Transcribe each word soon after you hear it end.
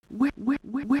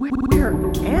Where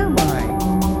am I?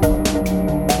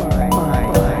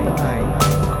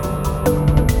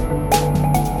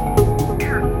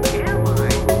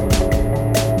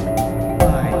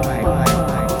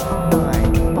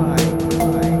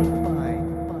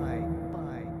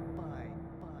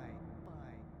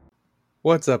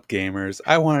 What's up, gamers?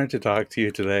 I wanted to talk to you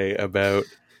today about a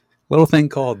little thing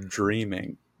called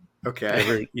dreaming.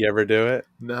 Okay. You ever do it?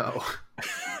 No.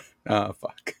 Oh,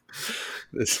 fuck.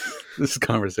 This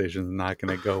conversation is not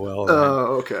going to go well.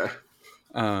 Oh, okay.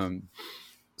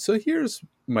 So here's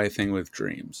my thing with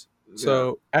dreams. Yeah.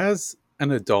 So as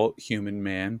an adult human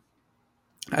man,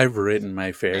 I've written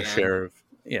my fair share of...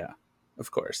 Yeah,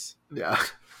 of course. Yeah.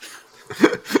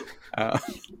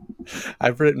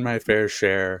 I've written my fair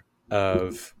share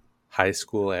of high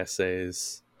school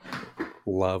essays,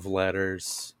 love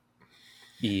letters,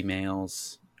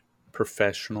 emails,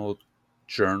 professional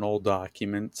journal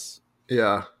documents,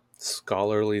 Yeah.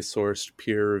 scholarly sourced,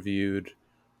 peer-reviewed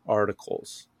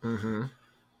articles.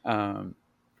 Mm-hmm.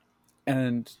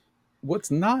 And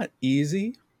what's not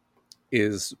easy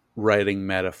is writing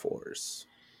metaphors.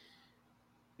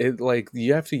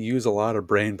 You have to use a lot of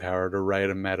brain power to write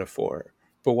a metaphor.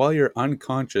 But while you're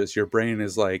unconscious, your brain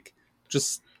is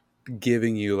just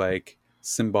giving you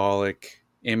symbolic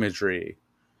imagery.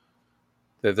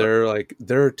 That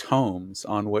there are tomes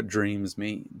on what dreams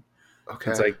mean.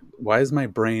 Okay. It's like, why is my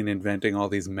brain inventing all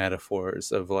these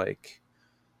metaphors of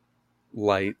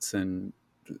lights and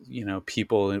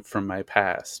people from my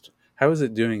past? How is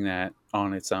it doing that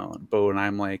on its own? But when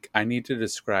I'm like, I need to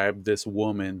describe this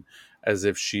woman as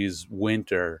if she's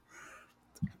winter.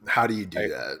 How do you do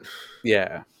that?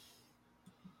 Yeah.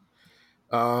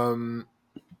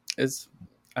 It's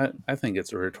I think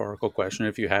it's a rhetorical question.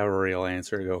 If you have a real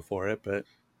answer, go for it. But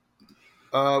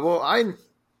well, I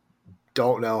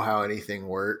don't know how anything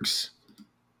works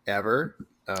ever.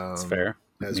 it's fair.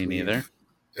 Me neither.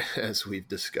 As we've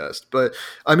discussed. But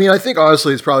I mean, I think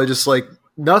honestly it's probably just like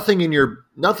nothing in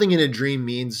a dream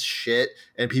means shit,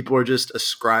 and people are just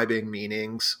ascribing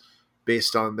meanings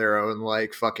based on their own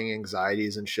fucking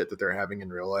anxieties and shit that they're having in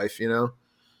real life, you know?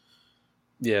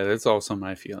 Yeah, that's also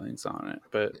my feelings on it.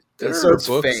 But there So are it's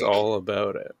books fake. all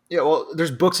about it. Yeah, well, there's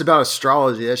books about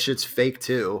astrology. That shit's fake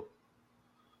too.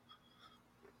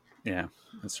 Yeah,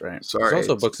 that's right. Sorry. There's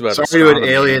also books about Sorry astronomy,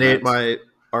 to alienate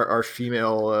our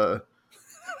female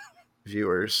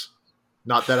viewers.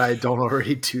 Not that I don't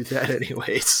already do that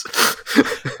anyways.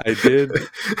 I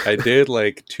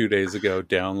did 2 days ago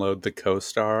download the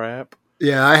CoStar app.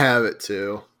 Yeah, I have it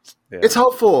too. Yeah. It's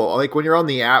helpful when you're on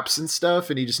the apps and stuff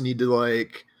and you just need to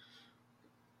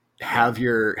have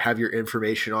your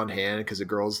information on hand because the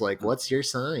girl's like, what's your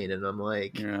sign? And I'm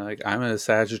like, you're like, I'm a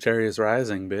Sagittarius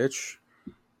rising, bitch.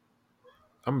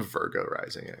 I'm a Virgo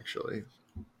rising, actually.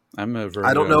 I'm a Virgo.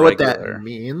 I don't know regular. what that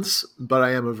means, but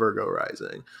I am a Virgo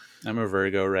rising. I'm a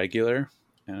Virgo regular,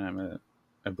 and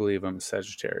I believe I'm a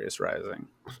Sagittarius rising.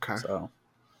 Okay. So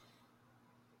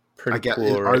pretty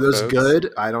cool. Are right, those folks?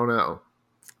 Good? I don't know.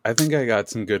 I think I got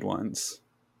some good ones.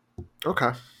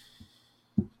 Okay.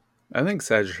 I think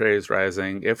Sagittarius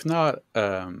rising, if not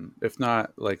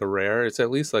like a rare, it's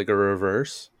at least like a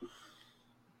reverse.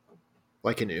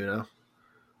 Like an Uno?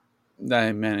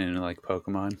 I meant in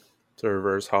Pokemon. It's a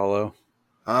reverse holo.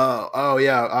 Oh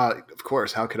yeah. Of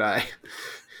course. How could I?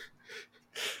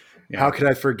 Yeah. How could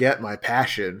I forget my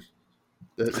passion?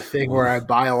 The thing where I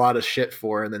buy a lot of shit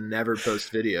for and then never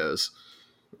post videos.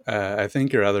 I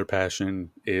think your other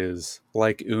passion is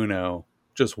like Uno,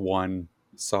 just one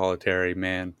solitary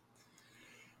man.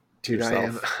 Dude,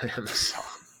 yourself. I am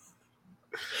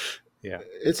Yeah.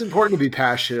 It's important to be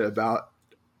passionate about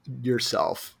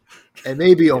yourself and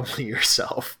maybe only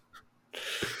yourself.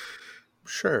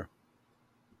 Sure.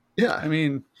 Yeah. I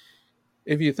mean,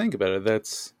 if you think about it,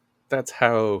 that's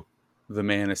how the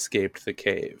man escaped the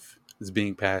cave, is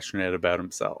being passionate about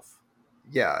himself.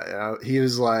 Yeah. He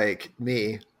was like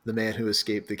me, the man who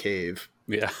escaped the cave.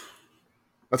 Yeah.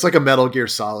 That's like a Metal Gear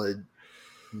Solid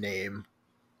name.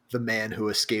 The man who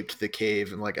escaped the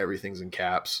cave, and everything's in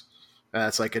caps.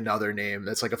 That's another name.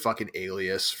 That's a fucking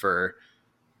alias for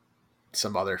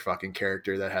some other fucking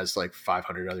character that has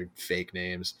 500 other fake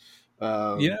names.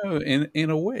 In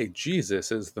a way,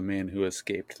 Jesus is the man who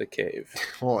escaped the cave.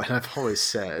 Well, and I've always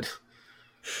said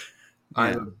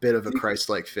I'm a bit of a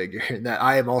Christ-like figure in that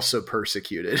I am also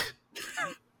persecuted.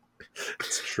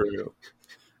 It's true.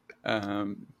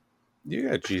 You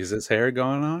got Jesus hair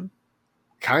going on?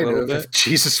 Kind of. If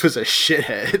Jesus was a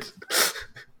shithead.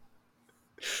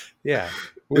 Yeah.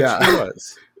 Which he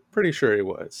was. Pretty sure he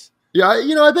was. Yeah,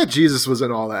 I bet Jesus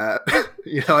wasn't all that.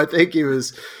 I think he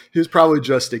was probably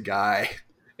just a guy.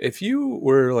 If you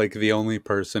were like the only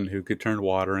person who could turn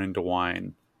water into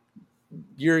wine,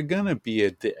 you're gonna be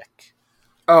a dick.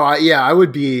 Oh, yeah, I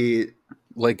would be.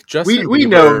 Like Justin We Bieber,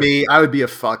 know me. I would be a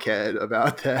fuckhead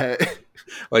about that.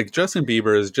 like Justin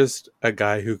Bieber is just a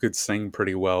guy who could sing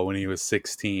pretty well when he was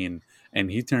 16, and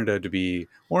he turned out to be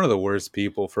one of the worst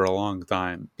people for a long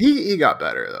time. He got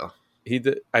better though. He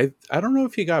did, I don't know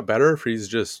if he got better, if he's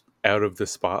just out of the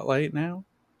spotlight now.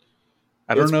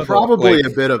 I don't It's know. probably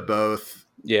like, a bit of both.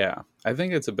 yeah, I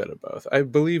think it's a bit of both. I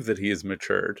believe that he has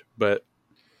matured, but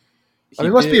I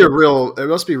mean, it must be it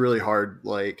must be really hard,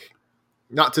 like,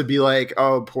 not to be like,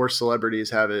 oh, poor celebrities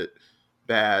have it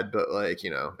bad, but like,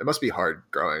 it must be hard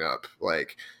growing up,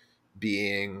 like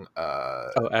being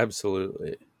Oh,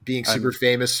 absolutely. being super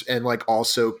famous, and like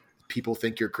also people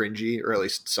think you're cringy, or at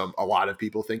least a lot of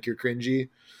people think you're cringy.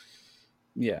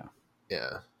 Yeah.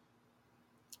 Yeah.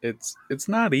 It's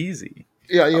not easy.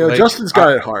 Yeah, Like, Justin's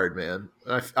got it hard, man.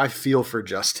 I feel for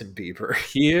Justin Bieber.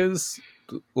 He is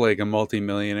like a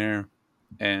multimillionaire,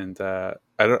 and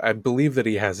I believe that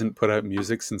he hasn't put out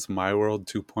music since My World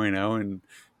 2.0 in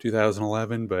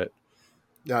 2011, but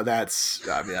No, that's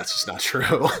just not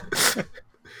true.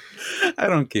 I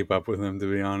don't keep up with him,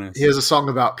 to be honest. He has a song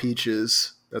about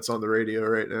peaches that's on the radio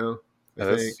right now.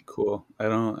 That's cool. I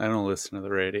don't listen to the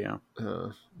radio.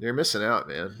 You're missing out,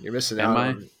 man. You're missing Am out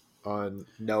I? on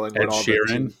knowing Ed what all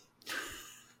Sheeran?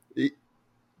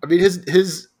 I mean,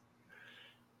 his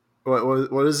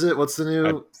what is it? What's the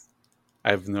new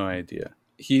I have no idea.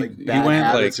 He bad went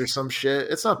habits like or some shit?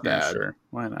 It's not yeah, bad. sure.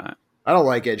 Why not? I don't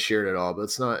like Ed Sheeran at all, but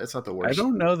it's not the worst. I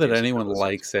don't know that music anyone I've listened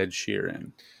likes Ed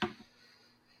Sheeran. to.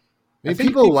 I mean, think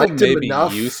people liked him maybe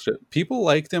enough. People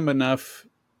liked him enough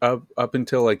up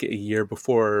until like a year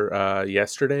before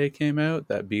Yesterday came out,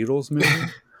 that Beatles movie.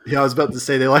 Yeah, I was about to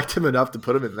say they liked him enough to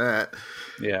put him in that.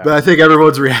 Yeah. But I think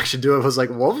everyone's reaction to it was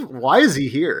like, well, why is he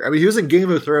here? I mean, he was in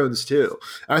Game of Thrones too.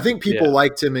 And I think people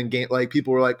liked him in Game. Like,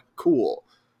 people were like, cool.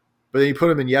 But then you put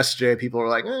him in Yesterday, people were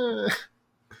like, I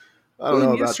don't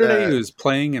know about Yesterday that. he was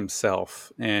playing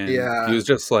himself, and he was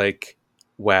just like,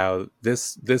 wow,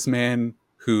 this man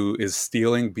who is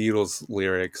stealing Beatles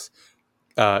lyrics,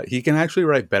 he can actually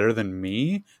write better than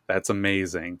me. That's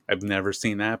amazing. I've never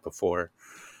seen that before.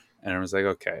 And I was like,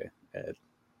 okay, Ed,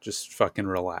 just fucking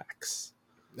relax.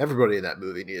 Everybody in that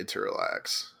movie needed to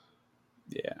relax.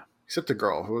 Yeah. Except the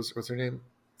girl. What's her name?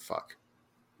 Fuck.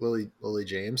 Lily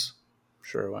James?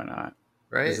 Sure, why not?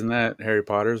 Right? Isn't that Harry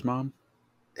Potter's mom?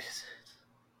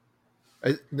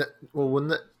 Well,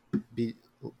 wouldn't that be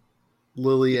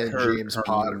Lily and James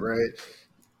Potter, right?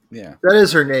 Yeah. That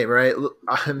is her name, right?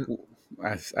 I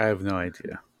have no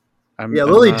idea.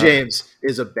 Lily James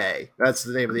is a bae. That's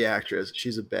the name of the actress.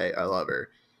 She's a bae. I love her.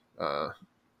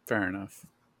 Fair enough.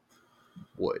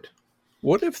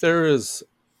 What if there was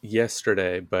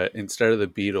Yesterday, but instead of the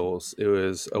Beatles, it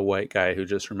was a white guy who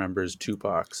just remembers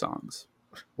Tupac songs?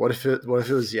 What if it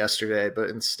was Yesterday, but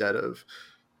instead of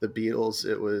the Beatles,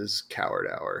 it was Coward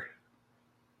Hour?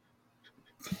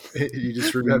 You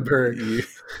just remember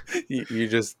you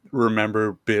just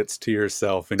remember bits to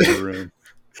yourself in your room.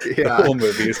 Yeah. The whole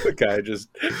movie is the guy just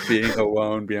being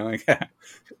alone, being like,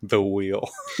 the wheel.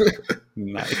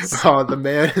 Nice. Oh, the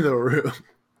man in the room.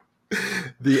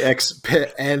 The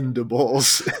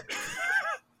Expendables.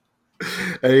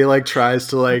 And he like tries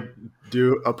to like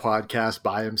do a podcast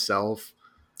by himself.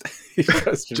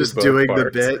 Just doing the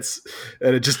bits,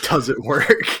 and it just doesn't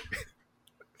work.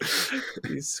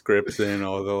 He scripts in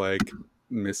all the like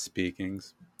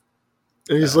misspeakings.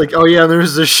 And he's like, oh yeah,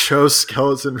 there's this show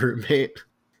Skeleton Roommate.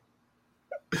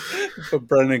 But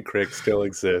Brendan Crick still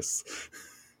exists.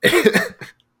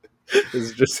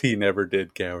 It's just he never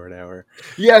did Coward Hour.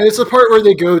 Yeah, it's the part where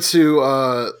they go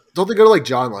to don't they go to like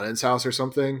John Lennon's house or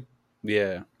something?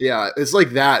 Yeah. Yeah, it's like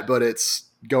that, but it's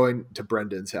going to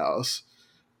Brendan's house.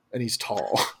 And he's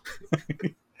tall.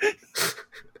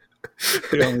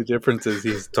 The only difference is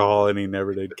he's tall and he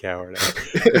never did Coward Hour.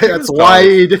 That's why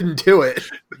he didn't do it.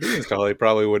 If he was tall, he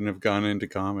probably wouldn't have gone into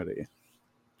comedy.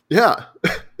 Yeah.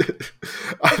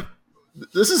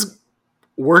 This is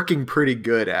working pretty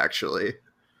good, actually.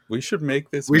 We should make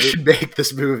this We should make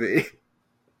this movie.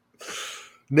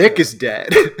 Nick is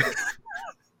dead.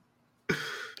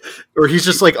 Or he's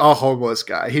just like a homeless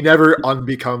guy. He never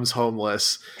unbecomes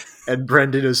homeless. And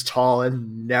Brendan is tall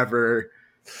and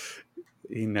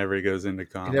he never goes into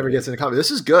comedy. He never gets into comedy.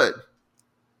 This is good.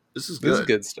 This is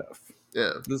good stuff.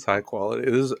 Yeah. This is high quality.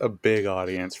 This is a big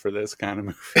audience for this kind of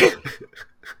movie.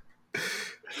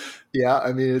 Yeah,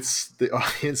 I mean, it's the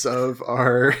audience of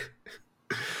our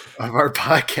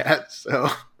podcast, so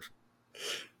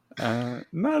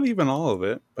not even all of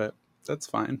it, but that's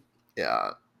fine.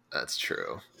 Yeah. That's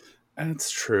true.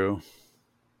 That's true.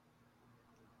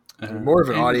 We're more of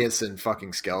an And audience than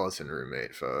fucking Skeleton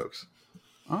Roommate, folks.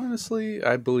 honestly,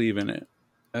 I believe in it.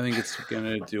 I think it's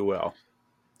gonna do well.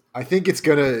 I think it's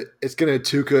gonna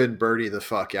Tuca and Birdie the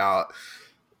fuck out.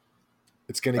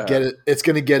 It's gonna get it. It's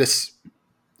gonna get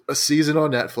a season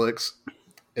on Netflix.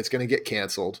 It's gonna get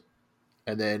canceled,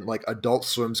 and then like Adult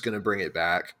Swim's gonna bring it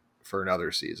back for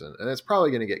another season, and it's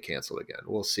probably gonna get canceled again.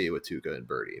 We'll see with Tuca and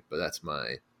Birdie, but that's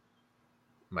my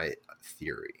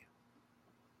theory.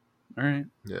 All right.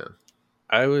 Yeah.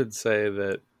 I would say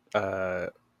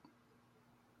that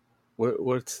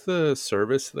what's the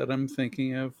service that I'm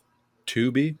thinking of?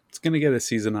 Tubi. It's gonna get a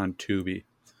season on Tubi.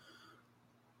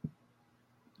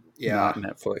 Yeah. Not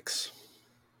Netflix.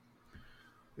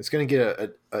 It's gonna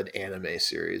get an anime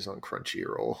series on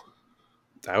Crunchyroll.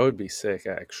 That would be sick,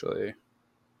 actually.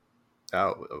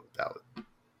 That would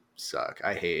suck.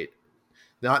 I hate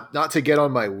not to get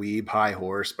on my weeb high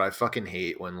horse, but I fucking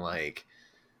hate when like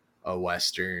a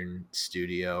Western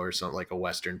studio or something, like a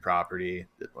Western property,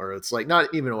 or it's like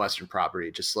not even a Western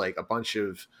property, just like a bunch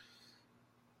of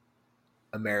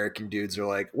American dudes are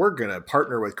like, we're gonna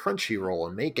partner with Crunchyroll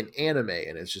and make an anime,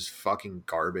 and it's just fucking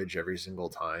garbage every single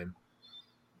time.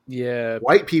 Yeah.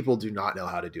 White people do not know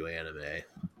how to do anime.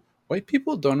 White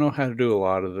people don't know how to do a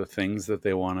lot of the things that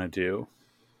they want to do.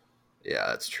 Yeah,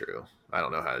 that's true. I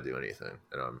don't know how to do anything,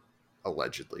 and I'm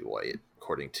allegedly white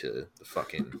according to the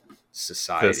fucking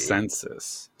society. The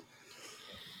census.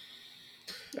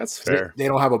 That's fair. They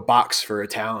don't have a box for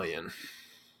Italian,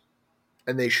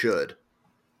 and they should.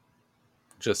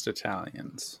 Just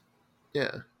Italians.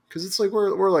 Yeah, because it's like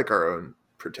we're like our own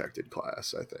protected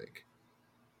class, I think.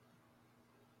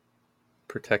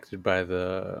 Protected by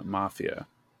the mafia.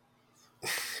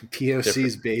 POCs,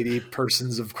 Different. baby,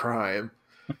 persons of crime.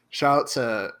 Shout out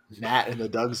to Nat in the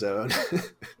Doug Zone.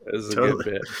 This is Totally.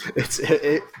 a good bit.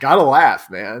 It gotta laugh,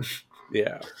 man.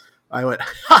 Yeah. I went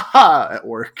ha ha at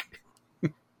work.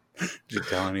 Did you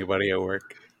tell anybody at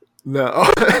work? No,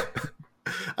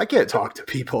 I can't talk to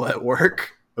people at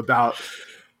work about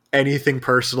anything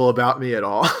personal about me at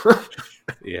all.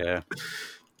 Yeah.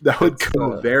 That would It's,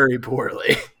 go very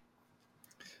poorly.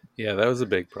 Yeah, that was a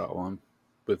big problem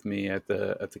with me at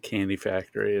the candy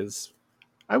factory is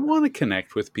I want to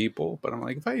connect with people, but I'm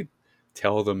like, if I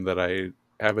tell them that I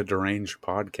have a deranged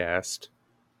podcast,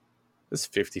 this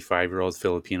 55-year-old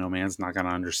Filipino man's not going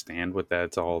to understand what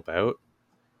that's all about.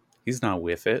 He's not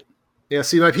with it. Yeah,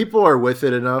 see, my people are with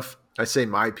it enough. I say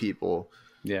my people,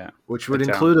 Yeah. which would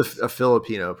Italian. include a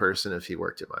Filipino person if he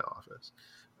worked at my office,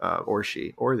 or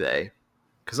she, or they,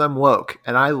 because I'm woke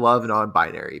and I love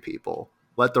non-binary people.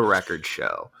 Let the record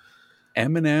show.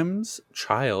 Eminem's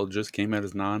child just came out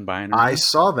as non-binary. I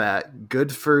saw that.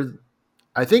 Good for.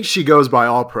 I think she goes by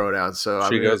all pronouns, so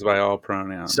She goes by all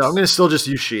pronouns. So I'm going to still just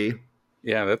use she.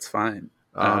 Yeah, that's fine.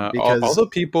 Because all the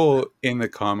people in the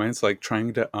comments like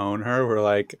trying to own her were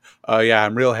like, "Oh yeah,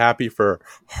 I'm real happy for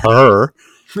her.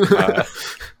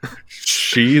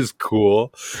 She's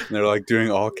cool." And they're like doing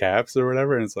all caps or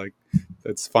whatever, and it's like,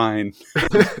 that's fine.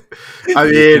 I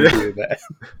You mean, can do that.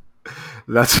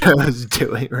 that's what I was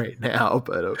doing right now,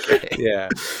 but okay. Yeah,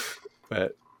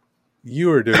 but you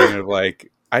were doing it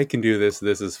like, I can do this.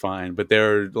 This is fine. But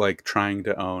they're like trying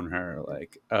to own her.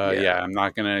 Like, yeah, I'm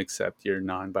not gonna accept your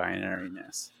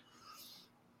non-binariness.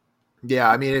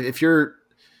 Yeah, I mean, if you're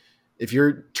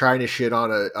trying to shit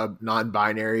on a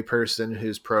non-binary person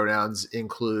whose pronouns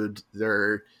include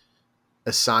their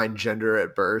assigned gender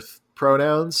at birth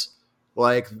pronouns,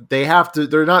 like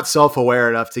they're not self-aware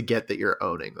enough to get that you're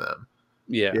owning them.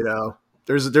 Yeah, You know,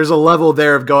 there's a level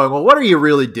there of going, well, what are you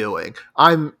really doing?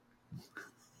 I'm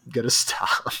gonna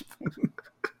stop.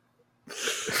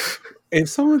 if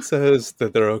someone says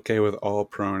that they're okay with all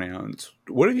pronouns,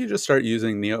 what if you just start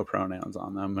using neopronouns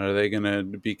on them? Are they gonna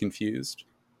be confused?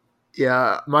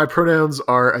 Yeah, my pronouns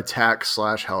are attack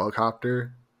 /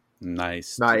 helicopter.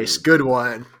 Nice, Nice, dude. good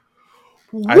one.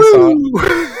 I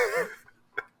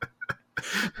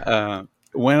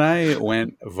when I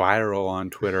went viral on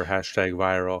Twitter,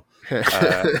 #viral,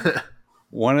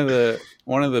 one of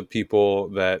the people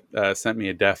that sent me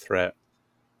a death threat,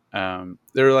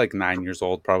 they were like 9 years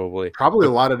old, probably. Probably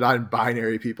a lot of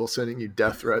non-binary people sending you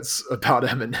death threats about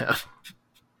Eminem.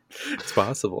 It's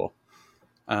possible.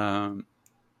 I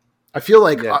feel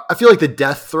like the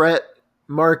death threat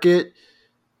market,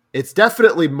 it's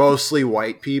definitely mostly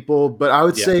white people, but I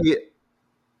would say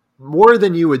more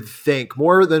than you would think,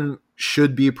 more than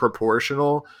should be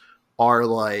proportional, are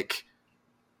like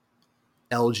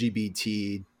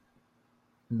LGBT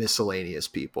miscellaneous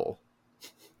people.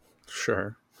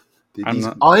 Sure. These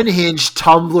unhinged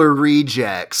Tumblr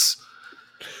rejects.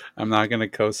 I'm not going to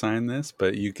co-sign this,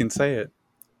 but you can say it.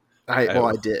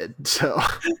 I did. So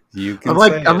You can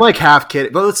say I'm it. like half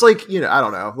kidding, but it's like, I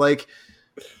don't know. Like,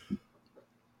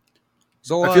 There's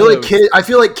a lot I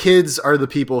feel like kids are the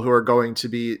people who are going to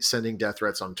be sending death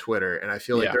threats on Twitter, and I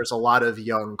feel like there's a lot of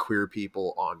young queer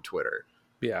people on Twitter.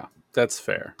 Yeah, that's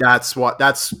fair. That's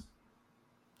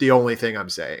the only thing I'm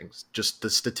saying. Just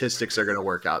the statistics are going to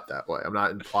work out that way. I'm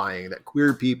not implying that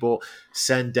queer people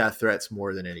send death threats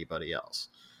more than anybody else.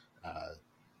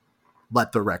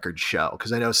 Let the record show,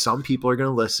 because I know some people are going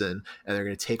to listen and they're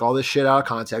going to take all this shit out of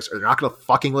context, or they're not going to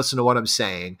fucking listen to what I'm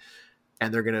saying,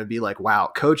 and they're going to be like, wow,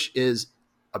 Coach is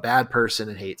a bad person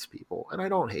and hates people. And I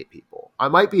don't hate people. I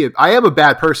am a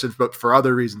bad person, but for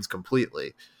other reasons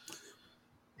completely.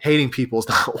 Hating people is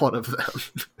not one of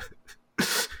them.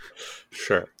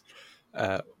 Sure.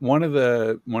 One of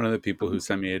the people who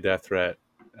sent me a death threat,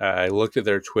 I looked at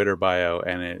their Twitter bio,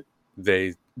 and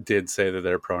they did say that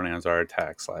their pronouns are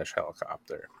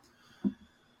attack/helicopter.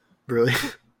 Really?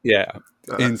 Yeah.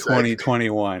 In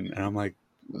 2021. And I'm like,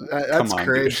 that's on,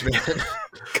 cringe, man.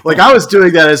 Like, I was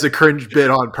doing that as a cringe bit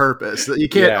on purpose. You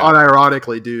can't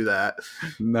unironically do that.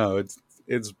 No,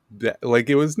 it's like,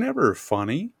 it was never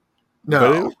funny.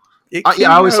 No. But it came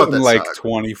I always out thought in that like sucked.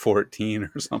 2014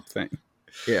 or something.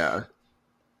 Yeah.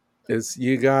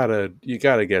 You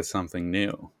gotta get something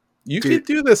new. You could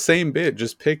do the same bit,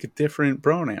 just pick different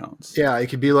pronouns. Yeah,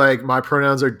 it could be like, my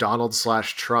pronouns are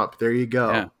Donald/Trump. There you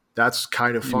go. Yeah. That's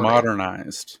kind of funny.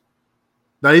 Modernized.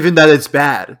 Not even that it's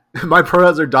bad. My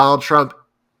pronouns are Donald Trump,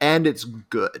 and it's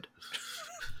good.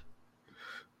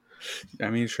 I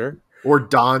mean, sure. Or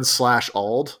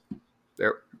Don/Ald.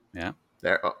 There. Yeah.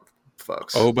 There. Oh,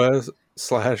 folks.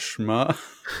 Oba/Ma.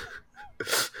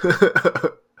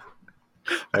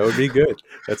 That would be good.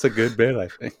 That's a good bit, I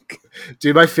think.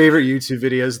 Dude, my favorite YouTube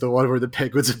video is the one where the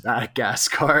penguins in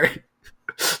Madagascar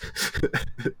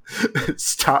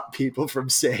stop people from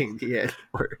saying the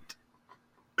N-word.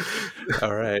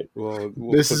 All right. Well,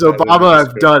 Mrs. Obama,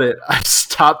 I've done it. I've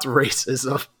stopped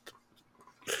racism.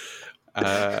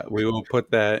 We will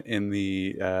put that in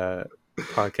the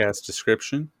podcast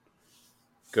description.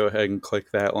 Go ahead and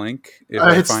click that link if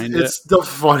I find it. It's the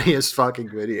funniest fucking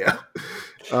video.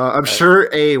 I'm sure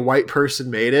a white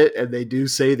person made it, and they do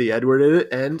say the N-word in it,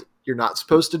 and you're not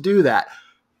supposed to do that.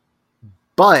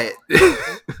 But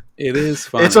it is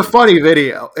funny. It's a funny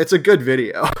video. It's a good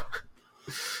video.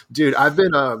 Dude, I've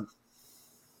been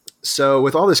so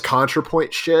with all this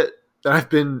ContraPoint shit that I've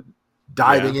been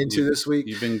diving into this week.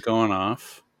 You've been going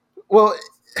off. Well,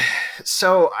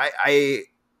 so I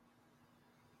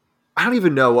don't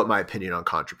even know what my opinion on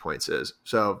ContraPoints is.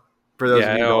 So for those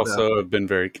of you who don't know, have been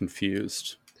very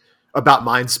confused about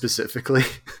mine specifically.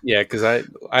 Yeah, because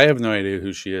I have no idea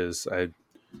who she is.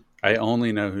 I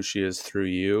only know who she is through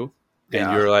you,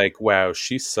 and you're like, wow,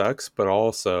 she sucks, but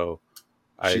also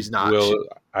she's not.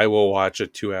 I will watch a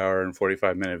 2 hour and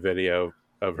 45-minute video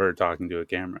of her talking to a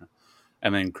camera,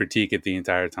 and then critique it the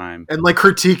entire time, and like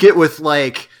critique it with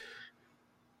like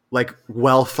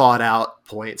well thought out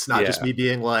points, not just me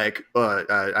being like,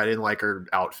 I didn't like her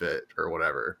outfit or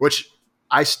whatever, which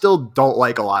I still don't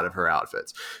like a lot of her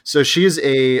outfits. So she's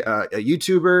a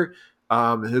YouTuber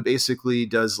who basically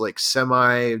does like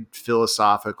semi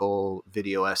philosophical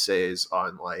video essays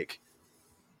on like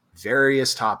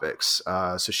various topics.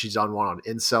 So she's on one on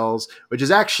incels, which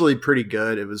is actually pretty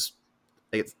good.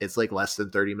 It's like less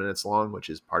than 30 minutes long, which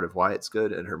is part of why it's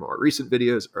good. And her more recent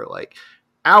videos are like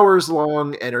hours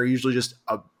long and are usually just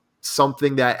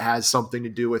something that has something to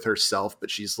do with herself, but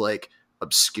she's like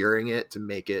obscuring it to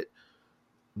make it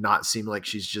not seem like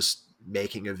she's just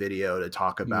making a video to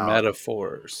talk about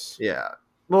metaphors. Yeah.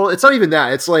 Well, it's not even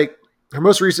that. It's like her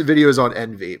most recent video is on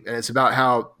envy, and it's about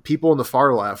how people in the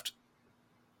far left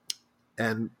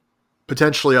and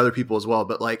potentially other people as well,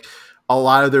 but like a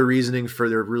lot of their reasoning for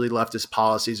their really leftist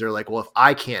policies are like, well, if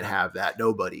I can't have that,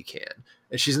 nobody can.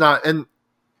 And she's not, and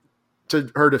to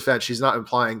her defense, she's not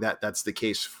implying that that's the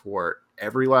case for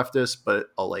every leftist, but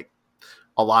like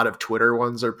a lot of Twitter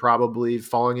ones are probably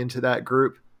falling into that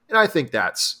group. And I think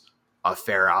that's a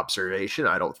fair observation.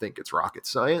 I don't think it's rocket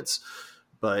science,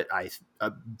 but I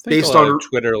based on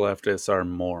Twitter leftists are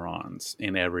morons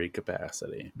in every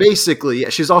capacity. Basically, yeah,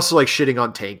 she's also like shitting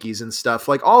on tankies and stuff,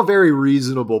 like all very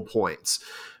reasonable points.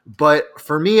 But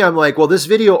for me, I'm like, well, this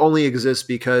video only exists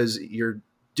because you're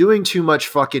doing too much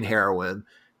fucking heroin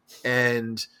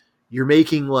and you're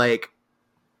making like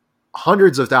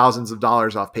hundreds of thousands of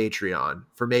dollars off Patreon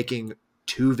for making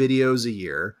 2 videos a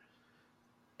year.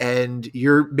 And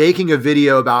you're making a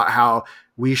video about how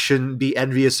we shouldn't be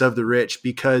envious of the rich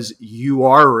because you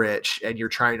are rich and you're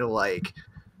trying to like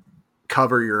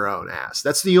cover your own ass.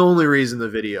 That's the only reason the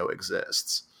video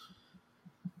exists.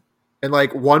 And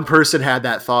like one person had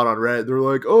that thought on Reddit. They're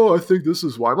like, "Oh, I think this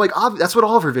is why." I'm like, that's what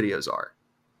all of her videos are.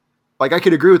 Like, I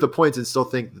could agree with the points and still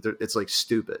think that it's like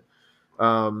stupid.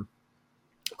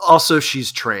 Also,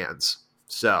 she's trans,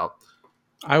 so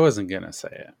I wasn't gonna say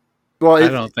it. Well, I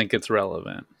don't think it's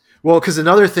relevant. Well, because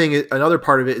another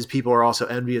part of it is people are also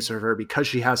envious of her because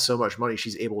she has so much money.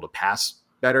 She's able to pass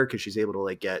better because she's able to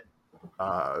like get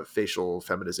facial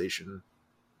feminization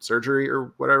surgery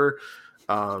or whatever.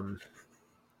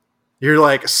 You're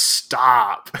like,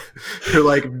 stop. You're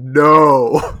like,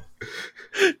 no.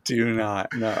 Do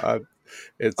not. No,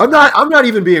 I'm not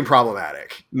even being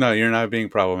problematic. No, you're not being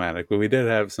problematic. But we did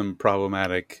have some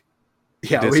problematic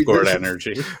Discord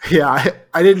energy. Yeah,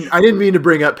 I didn't mean to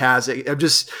bring up passing. I'm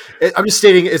just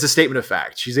stating it's a statement of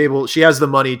fact. She has the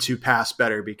money to pass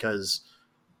better because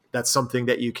that's something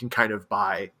that you can kind of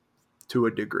buy to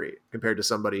a degree compared to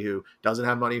somebody who doesn't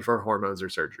have money for hormones or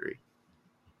surgery.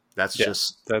 That's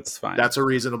fine. That's a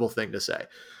reasonable thing to say.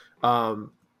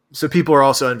 So people are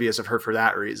also envious of her for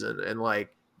that reason. And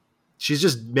like, she's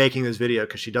just making this video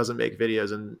because she doesn't make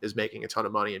videos and is making a ton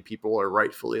of money. And people are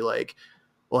rightfully like,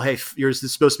 well, hey, you're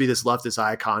supposed to be this leftist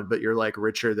icon, but you're like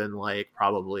richer than like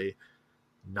probably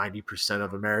 90%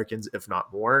 of Americans, if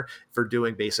not more, for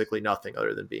doing basically nothing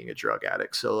other than being a drug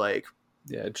addict. So like,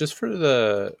 yeah, just for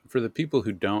the people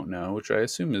who don't know, which I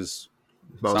assume is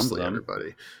mostly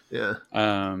everybody. Yeah.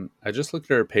 I just looked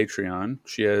at her Patreon.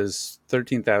 She has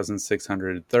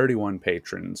 13,631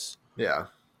 patrons. Yeah.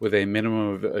 With a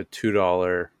minimum of a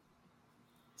 $2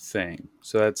 thing.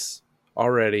 So that's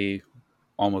already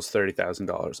almost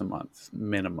 $30,000 a month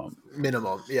minimum.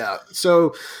 Yeah.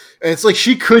 So it's like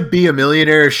she could be a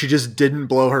millionaire if she just didn't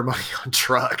blow her money on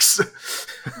drugs.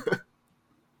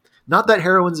 Not that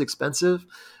heroin's expensive,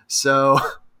 so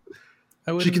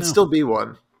she could still be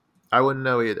one. I wouldn't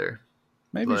know either.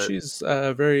 Maybe she's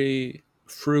very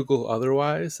frugal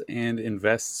otherwise and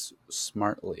invests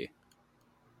smartly.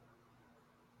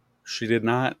 She did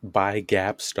not buy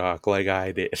Gap stock like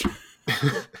I did.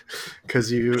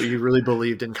 Because you really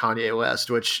believed in Kanye West,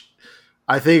 which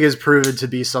I think is proven to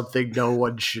be something no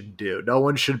one should do. No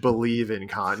one should believe in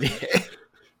Kanye.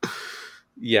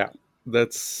 Yeah,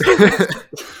 that's...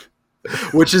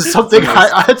 which is something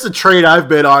it's a trade I've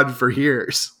been on for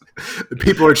years.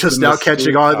 People are just now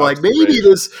catching on, like, maybe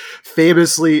this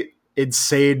famously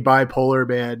insane bipolar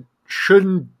man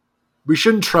we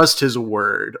shouldn't trust his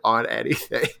word on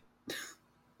anything.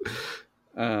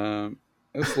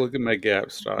 Let's look at my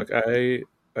Gap stock.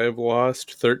 I've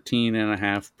lost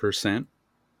 13.5%.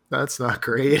 That's not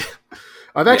great.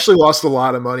 I've actually lost a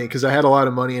lot of money because I had a lot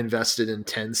of money invested in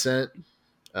Tencent.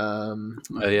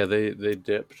 Yeah, they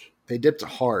dipped. They dipped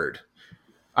hard.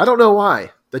 I don't know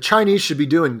why. The Chinese should be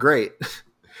doing great.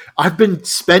 I've been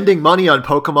spending money on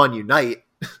Pokemon Unite.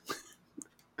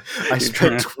 I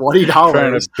spent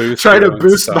 $20 trying to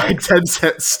boost my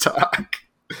Tencent stock.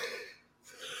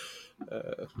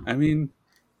 I mean,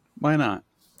 why not?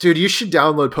 Dude, you should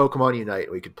download Pokemon Unite.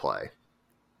 We could play.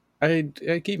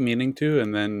 I keep meaning to,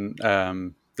 and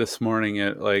then this morning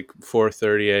at like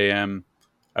 4:30 a.m.,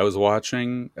 I was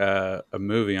watching a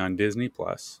movie on Disney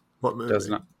Plus. What movie?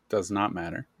 Does not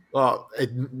matter. Well, it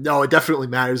definitely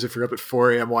matters if you're up at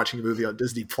 4 a.m. watching a movie on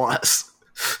Disney Plus.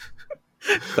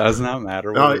 Does not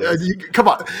matter. Come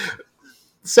on.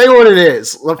 Say what it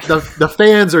is. The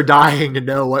fans are dying to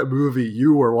know what movie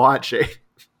you were watching.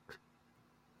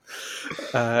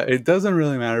 It doesn't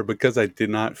really matter because I did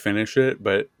not finish it,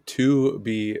 but to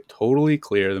be totally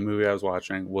clear, the movie I was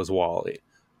watching was WALL-E,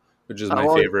 which is my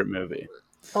favorite movie.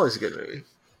 WALL-E's a good movie.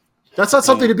 That's not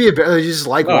something to be embarrassed. You just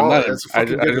like WALL-E. I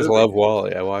just love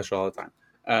WALL-E. I watch it all the time.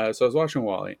 So I was watching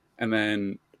WALL-E, and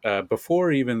then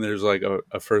before even there's like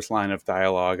a first line of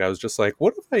dialogue, I was just like,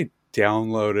 what if I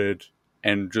downloaded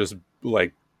and just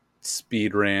like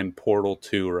speed ran Portal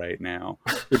 2 right now,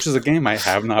 which is a game I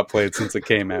have not played since it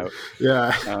came out.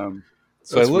 Yeah.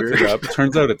 So I looked it up.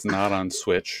 Turns out it's not on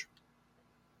Switch.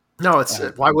 No,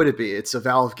 why would it be? It's a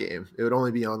Valve game. It would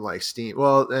only be on like Steam.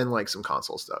 Well, and like some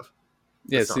console stuff.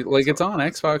 Yeah, see, like it's on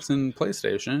Xbox and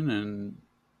PlayStation, and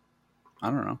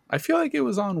I don't know. I feel like it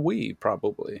was on Wii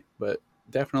probably, but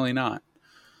definitely not.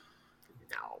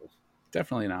 No,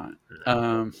 definitely not.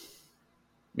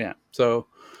 Yeah, so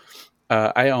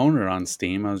I own it on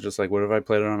Steam. I was just like, what if I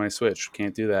played it on my Switch?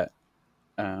 Can't do that.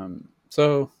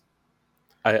 So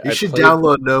you should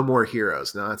download No More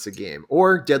Heroes. Now that's a game,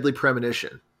 or Deadly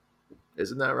Premonition.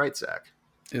 Isn't that right, Zach?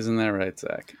 Isn't that right,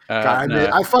 Zach? God,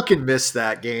 I fucking miss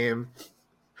that game.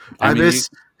 I miss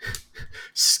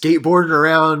skateboarding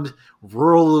around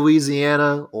rural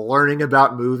Louisiana, learning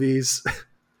about movies.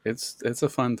 It's a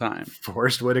fun time.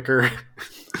 Forrest Whitaker.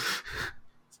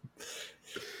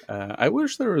 I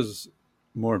wish there was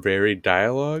more varied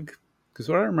dialogue, because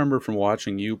what I remember from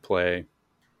watching you play,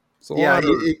 it's a Yeah, lot of,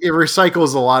 it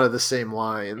recycles a lot of the same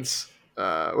lines,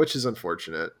 which is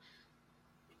unfortunate.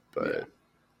 But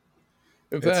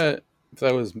yeah. If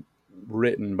that was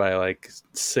written by like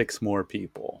 6 more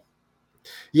people.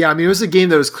 yeah, I mean, it was a game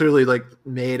that was clearly like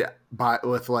made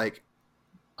with like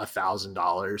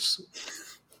 $1,000.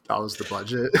 That was the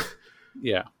budget.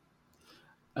 Yeah.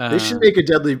 They should make a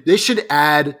deadly. They should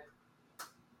add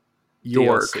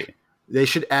York. DLC. They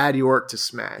should add York to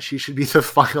Smash. He should be the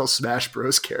final Smash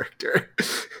Bros. Character.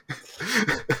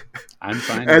 I'm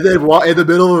fine. And then in the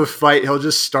middle of a fight, he'll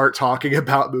just start talking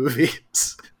about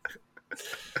movies.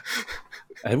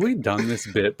 Have we done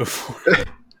this bit before?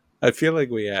 I feel like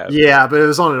we have. Yeah, but it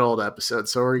was on an old episode,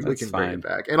 so we That's can bring fine. it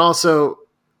back. And also,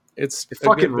 It it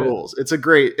fucking good bit. rules. It's a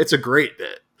great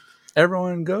bit.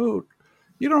 Everyone go.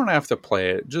 You don't have to play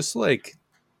it. Just like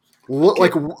Look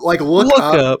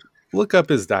look up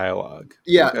his dialogue.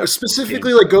 Yeah, Look up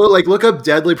specifically gameplay. look up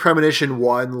Deadly Premonition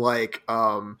 1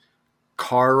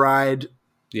 car ride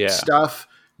stuff,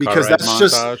 because Car ride that's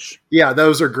just montage.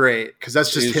 those are great, because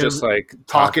that's just He's him just like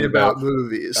talking about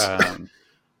movies.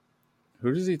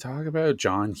 Who does he talk about?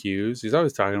 John Hughes. He's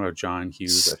always talking about John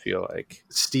Hughes. I feel like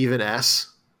Stephen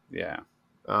S. yeah,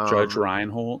 Judge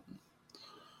Reinhold.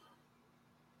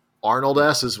 Arnold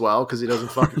S. as well, because he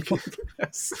doesn't fucking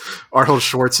Yes. Arnold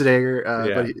Schwarzenegger.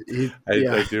 Yeah. But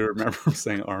I do remember him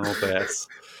saying Arnold S.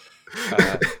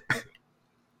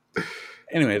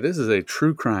 Anyway, this is a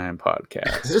true crime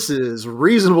podcast. This is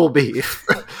Reasonable Beef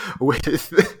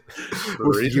with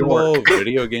Reasonable York.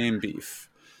 video game beef.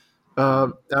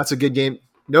 That's a good game.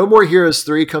 No More Heroes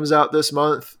 3 comes out this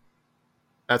month.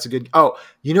 That's a good. Oh,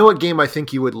 you know what game I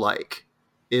think you would like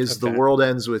is The World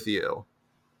Ends With You.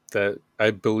 That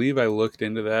I believe I looked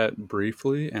into that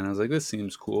briefly, and I was like, "This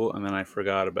seems cool," and then I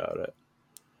forgot about it.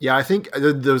 Yeah, I think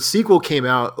the sequel came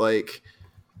out like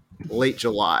late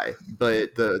July,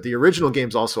 but the original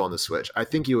game's also on the Switch. I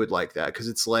think you would like that, because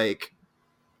it's like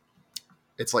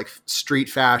street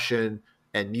fashion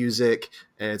and music,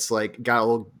 and it's like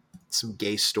got some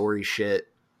gay story shit.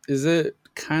 Is it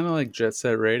kind of like Jet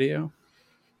Set Radio?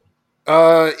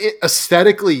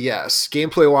 Aesthetically, yes.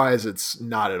 Gameplay wise, it's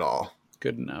not at all.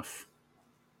 Good enough.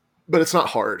 But it's not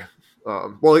hard.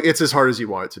 Well, it's as hard as you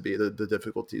want it to be. The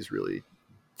difficulty is really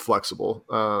flexible.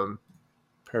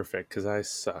 Perfect, because I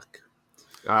suck.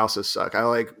 I also suck.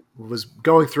 I was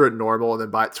going through it normal,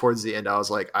 and then towards the end, I was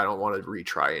like, I don't want to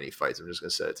retry any fights. I'm just going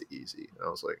to set it to easy. And I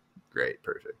was like, great,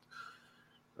 perfect.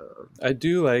 I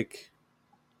do like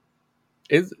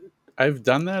it. I've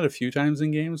done that a few times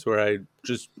in games where I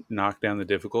just knock down the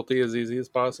difficulty as easy as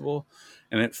possible.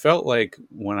 And it felt like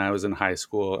when I was in high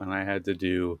school and I had to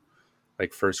do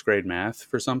like first grade math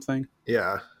for something.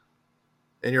 Yeah.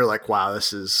 And you're like, wow,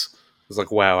 this is... It's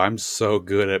like, wow, I'm so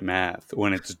good at math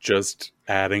when it's just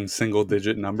adding single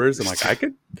digit numbers. I'm like, I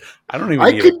don't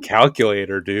even need a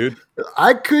calculator, dude.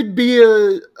 I could be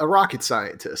a rocket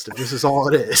scientist if this is all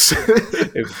it is.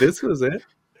 If this was it.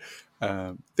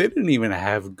 They didn't even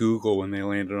have Google when they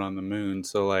landed on the moon.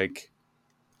 So like,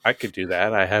 I could do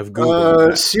that. I have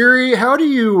Google. Siri, how do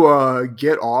you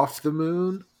get off the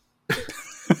moon?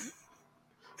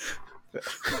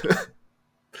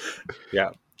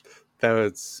 Yeah,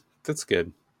 that's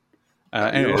good.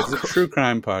 Anyway, it's a true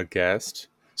crime podcast.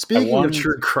 Speaking of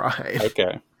true crime,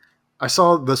 okay, I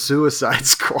saw The Suicide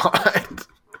Squad.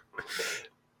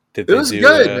 It was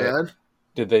good, man.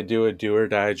 Did they do a do or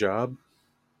die job?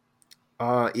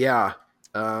 Yeah.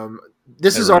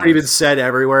 This has already been said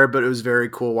everywhere, but it was very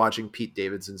cool watching Pete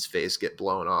Davidson's face get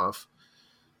blown off.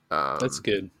 That's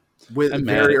good.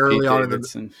 Very early on in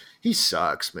the, he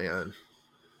sucks, man.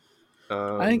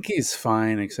 I think he's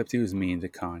fine, except he was mean to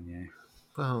Kanye.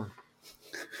 Well,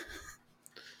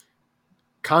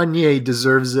 Kanye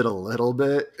deserves it a little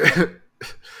bit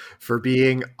for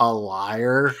being a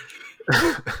liar.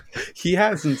 He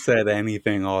hasn't said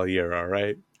anything all year, all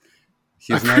right?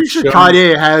 I'm pretty sure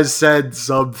Kanye has said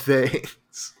some things.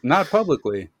 Not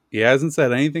publicly. He hasn't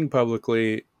said anything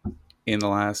publicly in the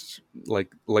last,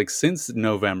 like since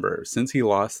November. Since he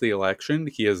lost the election,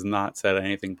 he has not said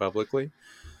anything publicly.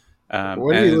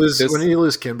 When did he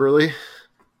lose Kimberly?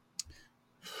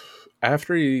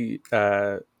 After he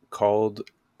called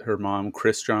her mom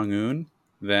Chris Jong-un,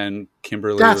 then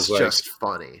Kimberly was like... That's just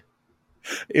funny.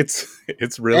 It's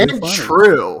really and funny.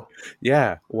 True.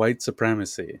 Yeah, white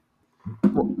supremacy.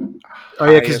 Oh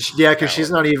yeah, because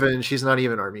she's not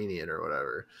even Armenian or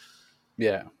whatever.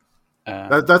 Yeah,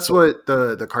 That's what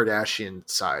the Kardashian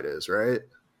side is, right?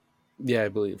 Yeah, I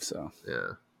believe so.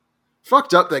 Yeah.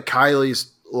 Fucked up that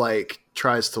Kylie's like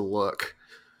tries to look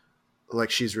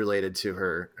like she's related to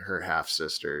her half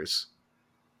sisters.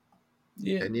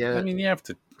 Yeah, And yet I mean, you have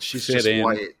to she's fit just in.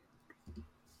 white.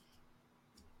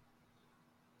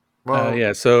 Well,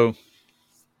 Yeah. So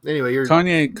anyway, you're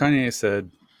Kanye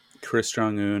said Chris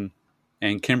Jong Un,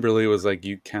 and Kimberly was like,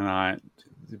 "You cannot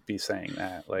be saying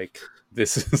that. Like,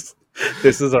 this is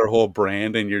this is our whole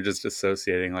brand, and you're just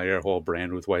associating like our whole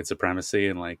brand with white supremacy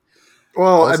and like."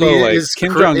 well, Also, I mean, like is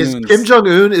Kim is Jong-un's- Kim Jong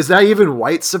Un, is that even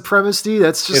white supremacy?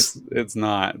 That's just It's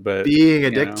not, but being a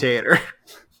you know. dictator.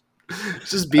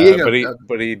 It's just being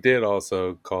but he did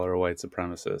also call her a white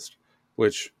supremacist,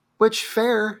 which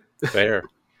fair. fair.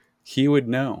 He would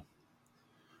know.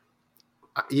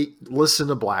 Listen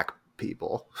to black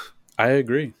people. I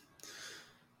agree.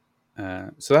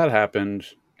 So that happened,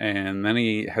 and then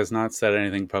he has not said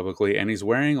anything publicly, and he's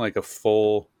wearing like a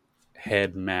full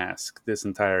head mask this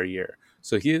entire year.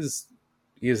 So he has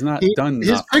not done his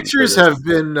nothing pictures for this. have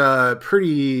been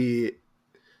pretty.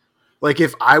 Like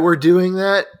if I were doing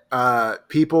that,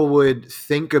 people would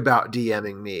think about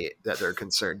DMing me that they're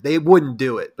concerned. They wouldn't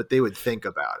do it, but they would think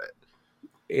about it.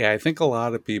 Yeah, I think a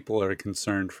lot of people are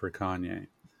concerned for Kanye.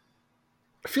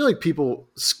 I feel like people.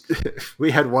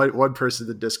 We had one person in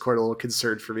the Discord a little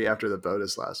concerned for me after the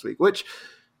bonus last week. Which,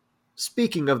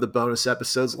 speaking of the bonus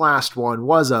episodes, last one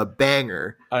was a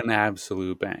banger. An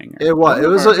absolute banger. It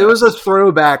was. It was a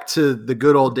throwback to the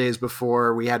good old days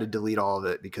before we had to delete all of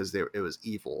it because it was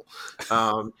evil.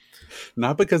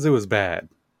 Not because it was bad.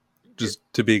 Just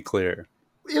to be clear,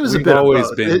 it was we've a bit always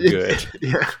of both. been good.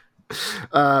 Yeah.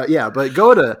 But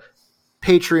go to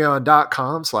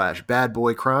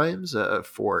patreon.com/badboycrimes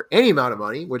for any amount of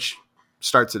money, which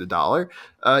starts at $1.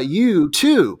 You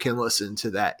too can listen to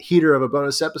that heater of a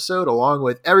bonus episode along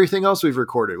with everything else we've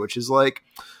recorded, which is like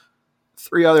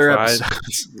 3 other 5.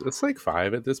 episodes. It's like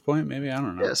 5 at this point, maybe. I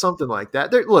don't know. Yeah, something like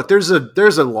that. There's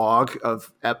a log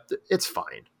of it's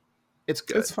fine. It's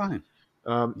good. It's fine.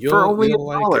 For only $1.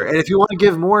 like it. And if you want to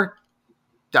give more,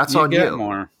 that's on get you.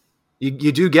 more.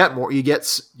 You do get more. You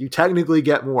technically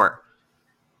get more.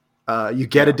 You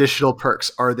get additional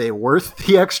perks. Are they worth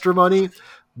the extra money?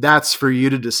 That's for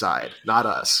you to decide, not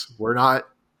us. We're not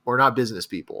business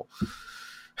people.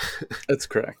 That's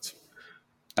correct.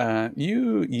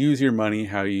 You use your money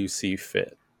how you see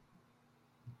fit.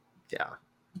 Yeah.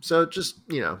 So just,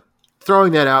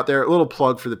 throwing that out there, a little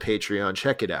plug for the Patreon.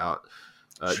 Check it out.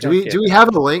 Do we have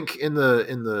a link in the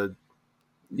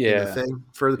thing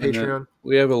for the Patreon?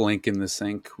 We have a link in the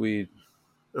sync. Okay.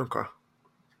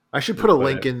 I should put a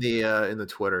link in the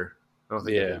Twitter. I don't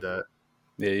think I did that.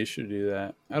 Yeah, you should do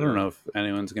that. I don't know if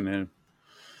anyone's gonna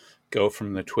go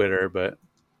from the Twitter, but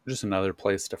just another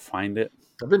place to find it.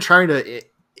 I've been trying to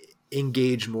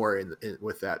engage more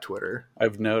with that Twitter.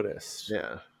 I've noticed.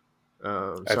 Yeah.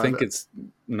 I think it's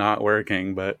not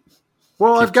working, but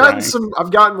I've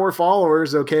gotten more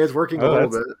followers. Okay, it's working a little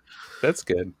bit. That's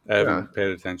good. I haven't paid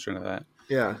attention to that.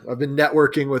 Yeah, I've been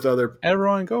networking with other.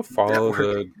 Everyone, go follow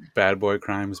the Bad Boy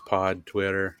Crimes Pod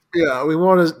Twitter. Yeah, we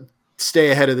want to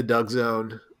stay ahead of the Doug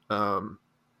Zone.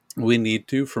 We need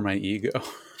to for my ego.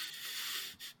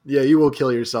 Yeah, you will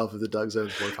kill yourself if the Doug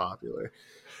Zone's more popular.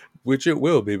 Which it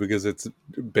will be because it's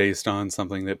based on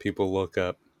something that people look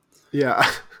up. Yeah.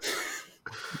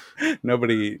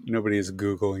 Nobody is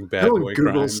Googling Bad Boy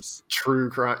Crimes. True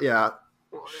crime. Yeah.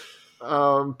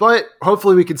 But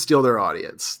hopefully we can steal their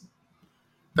audience.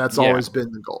 That's always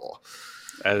been the goal.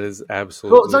 That is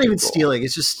absolutely. Well, it's not even stealing.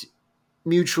 It's just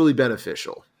mutually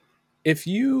beneficial. If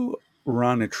you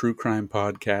run a true crime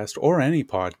podcast or any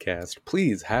podcast,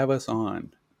 please have us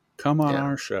on. Come on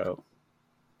our show.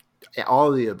 Yeah, all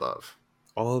of the above.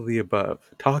 All of the above.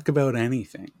 Talk about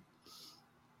anything.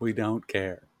 We don't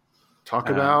care. Talk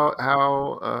about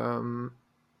how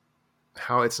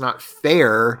it's not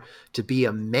fair to be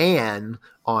a man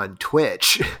on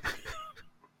Twitch.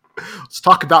 Let's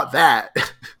talk about that.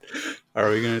 Are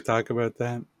we going to talk about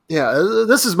that? Yeah,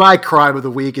 this is my crime of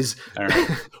the week is right.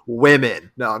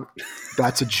 Women. No,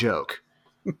 that's a joke.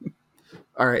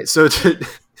 All right, so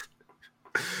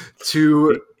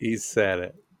he said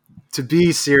it. To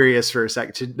be serious for a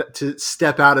second, to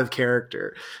step out of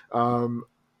character,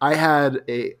 I had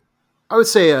I would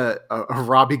say a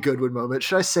Robbie Goodwin moment.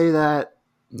 Should I say that?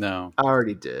 No. I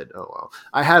already did. Oh, well.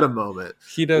 I had a moment.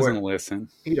 He doesn't listen.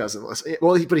 He doesn't listen.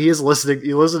 Well, but he is listening.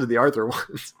 He listened to the Arthur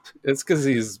ones. It's because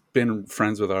he's been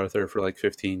friends with Arthur for like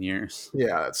 15 years.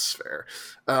 Yeah, that's fair.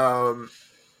 And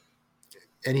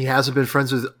he hasn't been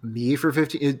friends with me for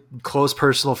 15 years. Close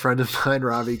personal friend of mine,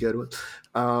 Robbie Goodwin.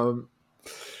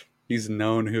 He's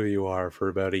known who you are for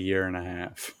about a year and a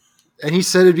half. And he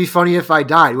said it'd be funny if I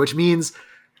died, which means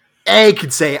I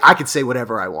could say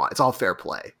whatever I want. It's all fair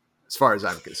play as far as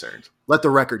I'm concerned. Let the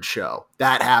record show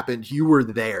that happened. You were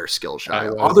there,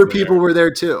 Skillshy. Other people were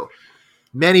there too.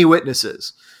 Many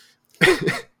witnesses.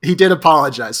 He did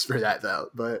apologize for that though,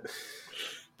 but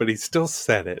he still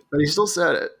said it.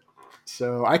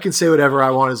 So I can say whatever I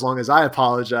want as long as I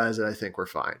apologize, and I think we're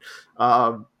fine.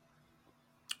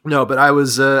 No, but I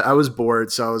was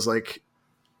bored, so I was like,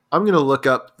 I'm gonna look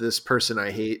up this person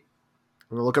I hate.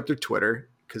 I'm gonna look up their Twitter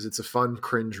because it's a fun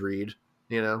cringe read,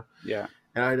 you know. Yeah.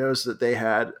 And I noticed that they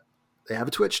have a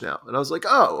Twitch now, and I was like,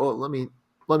 oh, well,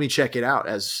 let me check it out.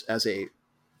 As a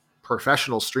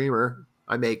professional streamer,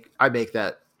 I make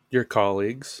that. Your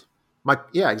colleagues.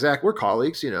 Exactly. We're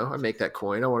colleagues, you know. I make that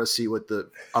coin. I want to see what the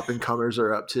up and comers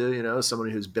are up to, you know, someone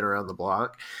who's been around the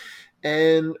block.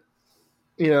 And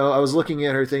you know, I was looking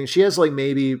at her thing. She has like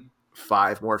maybe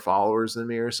 5 more followers than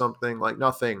me or something. Like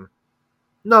nothing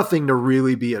to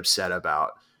really be upset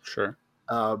about. Sure.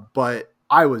 But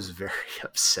I was very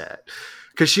upset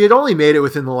because she had only made it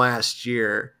within the last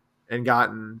year and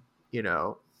gotten, you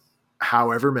know,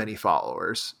 however many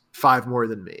followers, 5 more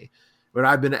than me. But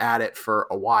I've been at it for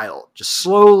a while, just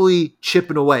slowly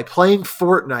chipping away, playing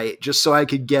Fortnite just so I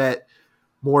could get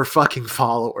more fucking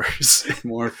followers.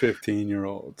 More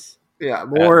 15-year-olds. Yeah,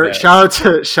 more. Shout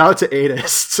out to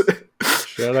Adist.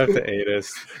 Shout out to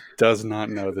Adist. Does not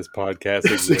know this podcast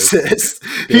exists.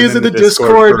 He is in the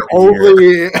Discord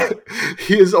only.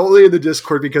 He is only in the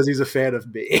Discord because he's a fan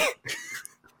of me.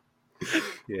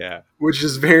 Yeah, which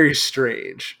is very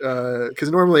strange because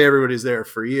normally everybody's there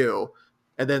for you,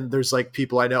 and then there's like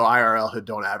people I know IRL who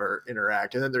don't ever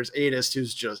interact, and then there's Adist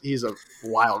he's a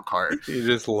wild card. He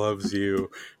just loves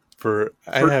you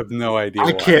I have no idea.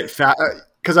 I can't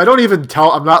because I don't even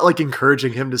I'm not like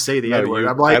encouraging him to say the N-word.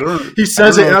 I'm like, he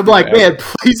says it, and I'm like, man,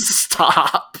 please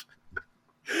stop.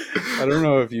 I don't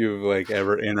know if you've like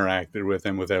ever interacted with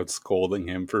him without scolding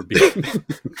him for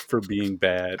being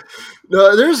bad.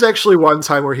 No, there's actually one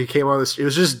time where he came on this. It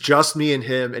was just me and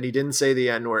him, and he didn't say the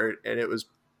N-word, and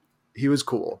he was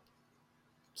cool.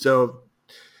 So,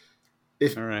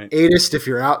 Adist, if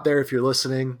you're out there, if you're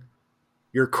listening,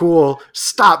 you're cool.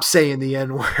 Stop saying the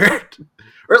N-word.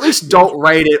 Or at least don't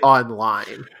write it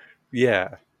online.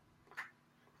 Yeah.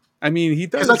 I mean, he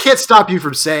does. Because I can't stop you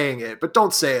from saying it, but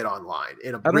don't say it online.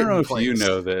 I don't know if you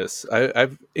know this.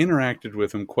 I've interacted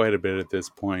with him quite a bit at this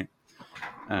point.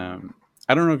 I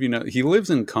don't know if you know. He lives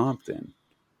in Compton.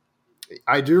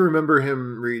 I do remember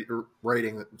him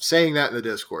saying that in the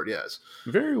Discord, yes.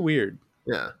 Very weird.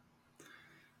 Yeah.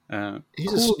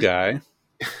 He's a cool guy.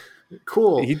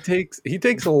 Cool. He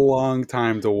takes a long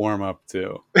time to warm up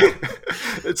to.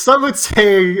 Some would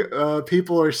say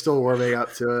people are still warming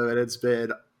up to him, and it's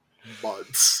been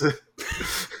months.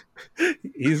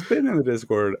 He's been in the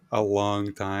Discord a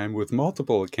long time with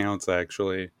multiple accounts,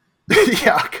 actually.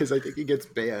 Yeah, because I think he gets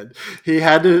banned. He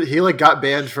got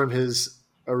banned from his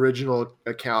original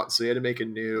account, so he had to make a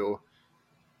new.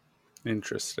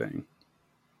 Interesting.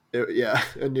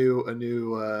 A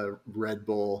new Red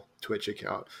Bull Twitch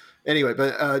account. Anyway,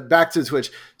 but back to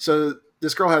Twitch. So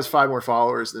this girl has 5 more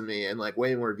followers than me and like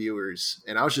way more viewers,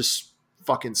 and I was just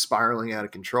fucking spiraling out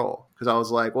of control because I was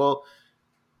like, well,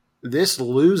 this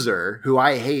loser who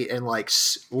I hate and like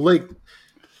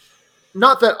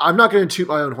not that I'm not going to toot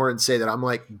my own horn and say that I'm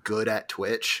like good at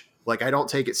Twitch. Like I don't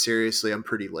take it seriously. I'm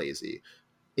pretty lazy,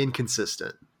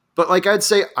 inconsistent. But like I'd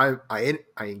say I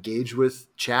engage with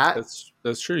chat.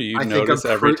 That's true. You notice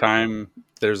every time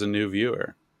there's a new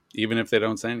viewer, even if they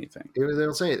don't say anything. Even if they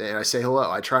don't say anything, and I say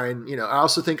hello. I try and I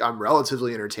also think I'm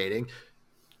relatively entertaining.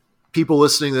 People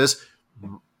listening to this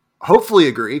hopefully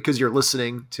agree because you're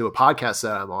listening to a podcast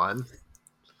that I'm on.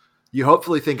 You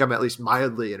hopefully think I'm at least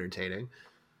mildly entertaining.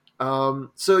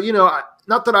 So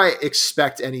not that I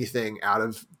expect anything out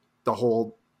of the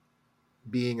whole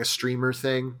being a streamer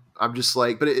thing. I'm just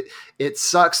like, but it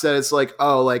sucks that it's like,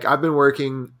 oh, like I've been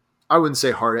working, I wouldn't say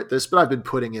hard at this, but I've been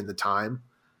putting in the time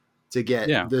to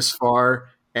get this far.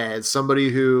 And somebody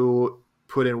who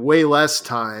put in way less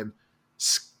time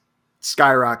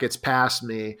skyrockets past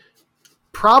me,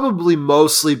 probably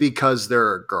mostly because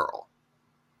they're a girl.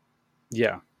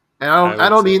 Yeah. And I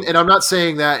don't mean, and I'm not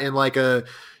saying that in like a,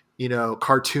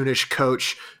 cartoonish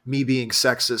coach, me being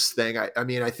sexist thing. I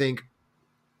mean, I think,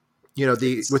 with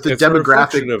the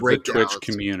demographic of the Twitch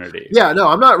community. Yeah, no,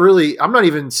 I'm not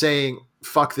even saying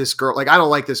fuck this girl. Like, I don't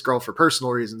like this girl for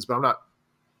personal reasons, but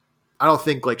I don't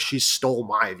think like she stole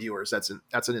my viewers. That's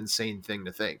an insane thing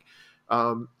to think.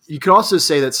 You could also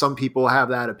say that some people have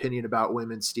that opinion about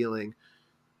women stealing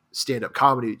stand-up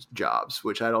comedy jobs,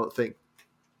 which I don't think,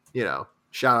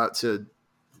 shout out to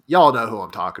y'all know who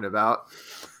I'm talking about.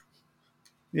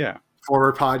 Yeah.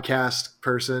 Former podcast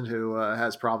person who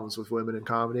has problems with women in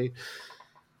comedy.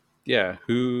 Yeah.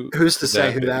 Who's to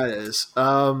say who that is?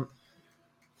 But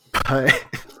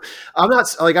I'm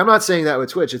not saying that with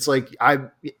Twitch. It's like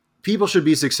people should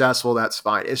be successful. That's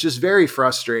fine. It's just very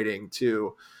frustrating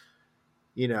to,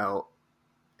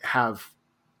 have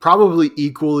probably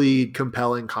equally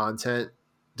compelling content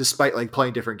despite like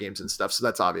playing different games and stuff. So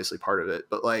that's obviously part of it.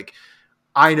 But like,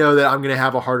 I know that I'm going to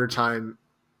have a harder time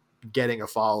getting a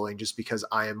following just because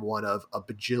I am one of a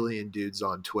bajillion dudes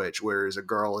on Twitch, whereas a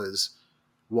girl is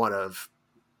one of,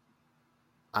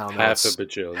 I don't know, half a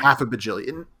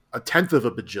bajillion, a tenth of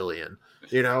a bajillion,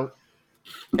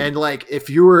 And like, if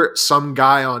you were some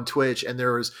guy on Twitch and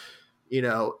there was,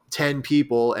 10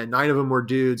 people and 9 of them were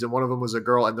dudes and 1 of them was a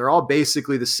girl and they're all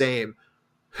basically the same,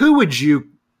 who would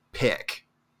you pick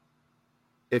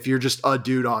if you're just a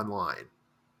dude online?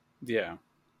 Yeah.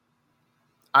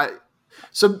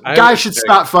 Guys should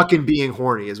stop fucking being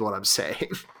horny is what I'm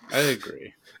saying. I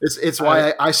agree. It's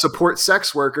why I support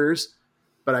sex workers,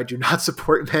 but I do not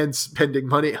support men spending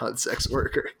money on sex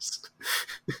workers.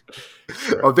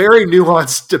 Sure. A very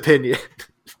nuanced opinion.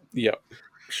 Yep.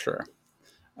 Sure.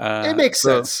 It makes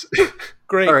sense.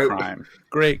 Great crime.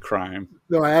 Great crime.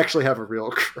 No, I actually have a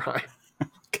real crime.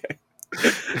 Okay.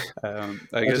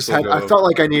 I felt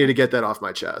like I needed to get that off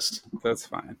my chest. That's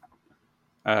fine.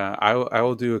 I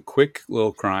will do a quick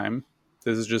little crime.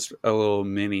 This is just a little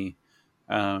mini.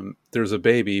 There's a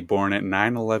baby born at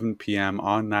 9:11 p.m.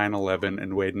 on 9/11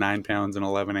 and weighed 9 pounds and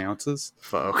 11 ounces.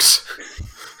 Folks.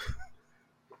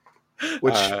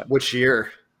 Which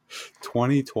year?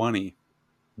 2020.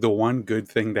 The one good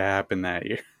thing to happen that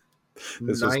year.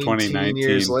 This was 2019. 19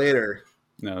 years later.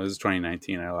 No, this is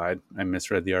 2019. I lied. I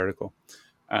misread the article.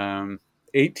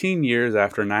 18 years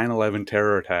after 9/11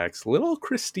 terror attacks, little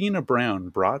Christina Brown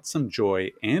brought some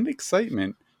joy and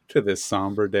excitement to this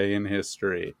somber day in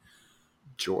history.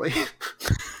 Joy?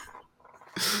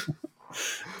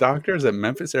 Doctors at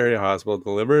Memphis Area Hospital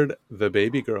delivered the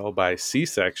baby girl by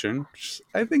C-section, which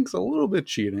I think is a little bit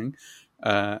cheating,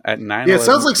 at 9:11 Yeah, it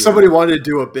sounds like somebody wanted to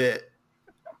do a bit.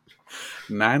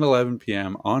 9:11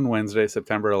 p.m. on Wednesday,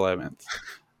 September 11th.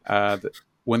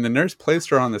 When the nurse placed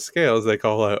her on the scales, they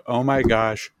call out, "Oh my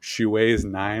gosh, she weighs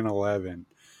 9/11."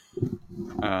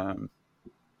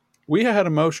 We had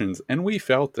emotions, and we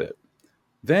felt it.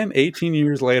 Then, 18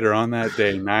 years later, on that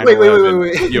day, 9/11,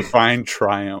 wait. you find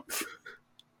triumph.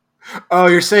 Oh,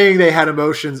 you're saying they had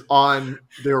emotions on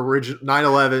the original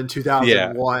 9/11,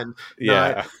 2001.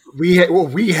 Yeah. We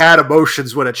had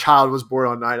emotions when a child was born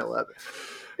on 9/11.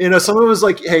 Someone was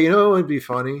like, hey, what would be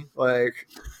funny? Like,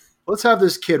 let's have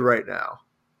this kid right now.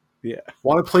 Yeah.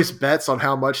 Want to place bets on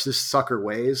how much this sucker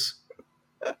weighs?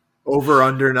 Over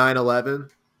under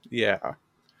 9/11? Yeah.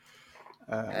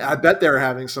 I bet they're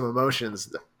having some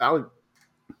emotions.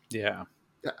 Yeah.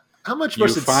 How much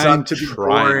must it suck to be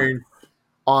born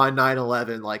on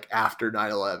 9/11, like after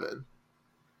 9/11?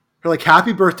 They're like,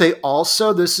 happy birthday.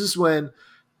 Also, this is when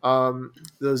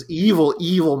those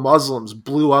evil Muslims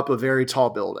blew up a very tall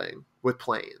building with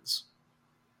planes.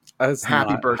 That's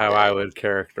happy not birthday. How I would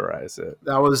characterize it.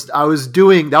 That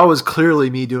was clearly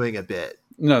me doing a bit.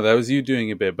 No, that was you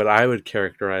doing a bit, but I would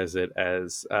characterize it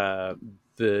as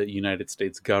the United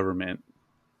States government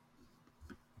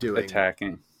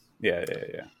attacking. Yeah.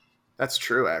 That's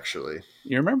true, actually.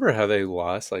 You remember how they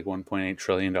lost like $1.8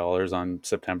 trillion on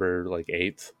September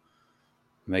 8th?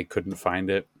 And they couldn't find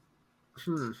it.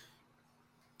 You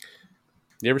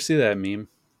ever see that meme?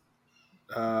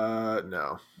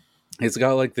 No. It's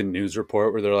got like the news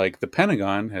report where they're like, the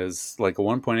Pentagon has like a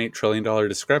 $1.8 trillion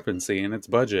discrepancy in its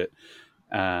budget.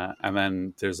 And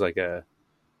then there's like a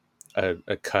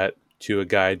cut to a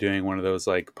guy doing one of those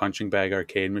like punching bag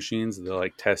arcade machines. They'll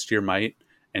like test your might,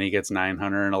 and he gets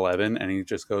 911, and he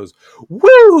just goes,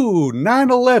 "Woo!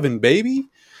 9/11, baby!"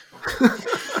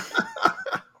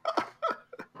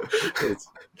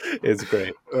 It's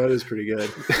great. That is pretty good.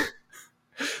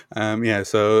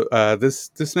 So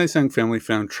this nice young family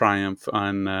found triumph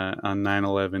on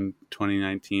 9/11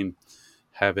 2019,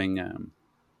 having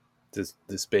this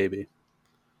baby.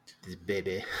 This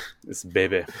baby.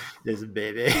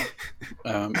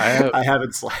 I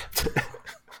haven't slept.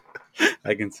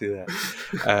 I can see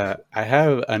that. I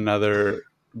have another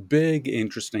big,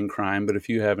 interesting crime, but if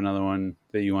you have another one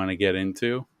that you want to get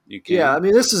into, you can. Yeah, I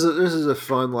mean, this is a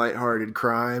fun, lighthearted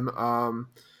crime.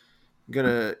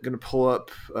 Gonna pull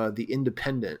up The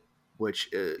Independent, which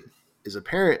is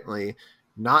apparently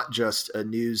not just a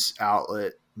news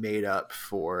outlet made up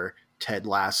for Ted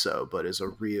Lasso, but is a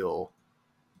real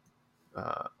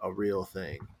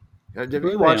thing. Have Who are you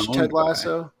they watched owned Ted by?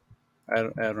 Lasso? I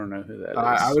don't know who that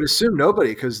I is. would assume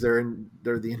nobody because they're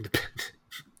the independent.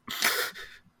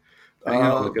 I'm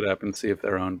gonna look it up and see if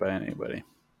they're owned by anybody.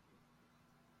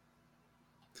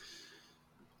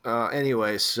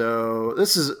 Anyway, so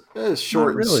this is a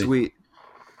short Not really. and sweet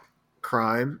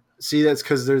crime. See, that's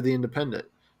because they're the independent.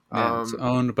 Yeah, it's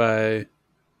owned by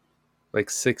like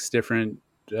 6 different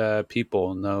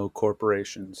people, no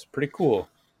corporations. Pretty cool.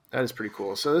 That is pretty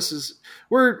cool. So this is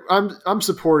I'm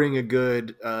supporting a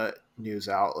good news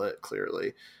outlet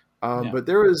clearly, Yeah. but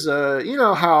there was you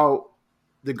know how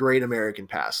the great American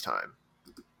pastime,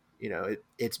 you know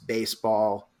it's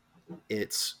baseball,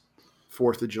 it's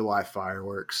 4th of July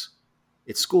fireworks,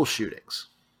 it's school shootings.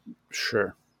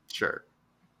 Sure.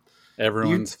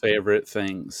 Everyone's favorite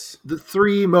things. The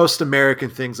 3 most American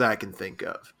things I can think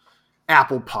of: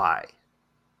 apple pie,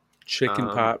 Chicken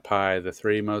pot pie, the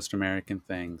 3 most American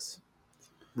things.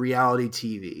 reality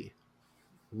TV,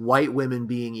 white women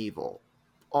being evil,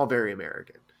 all very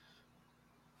American.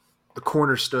 The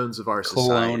cornerstones of our society.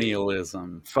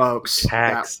 Colonialism. Folks,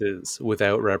 Taxes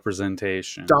without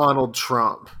representation. Donald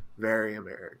Trump, very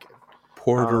American.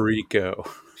 Puerto Rico.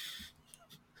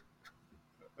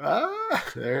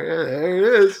 There it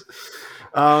is.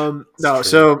 No,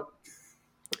 so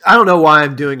I don't know why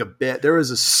I'm doing a bit. There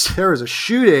was a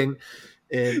shooting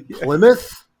in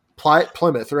Plymouth,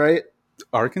 right?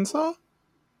 Arkansas?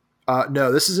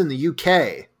 No, this is in the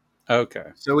UK. Okay.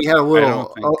 So we had a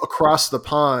little across the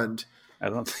pond. I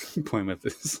don't think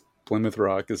Plymouth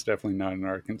Rock is definitely not in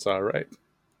Arkansas, right?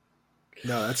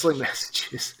 No, that's like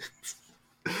Massachusetts.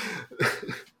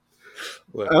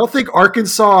 Look, I don't think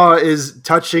Arkansas is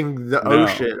touching the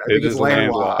ocean. I think it's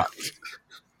landlocked.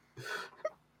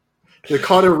 They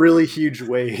caught a really huge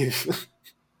wave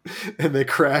and they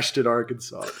crashed in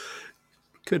Arkansas.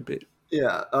 Could be.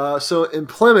 Yeah. So in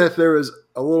Plymouth, there was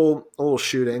a little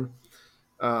shooting.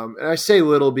 And I say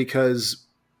little because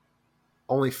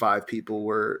only 5 people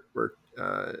were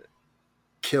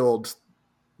killed,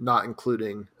 not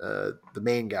including the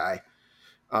main guy.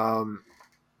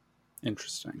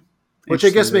 Interesting. Which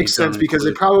I guess makes sense because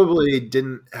they probably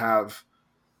didn't have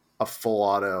a full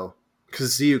auto. Because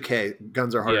it's the UK,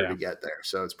 guns are harder to get there.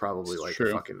 So it's probably a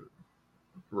fucking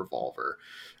revolver.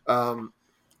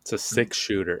 It's a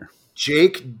 6-shooter.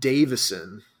 Jake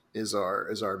Davison is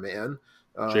our man.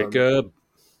 Jacob.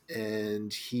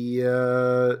 And he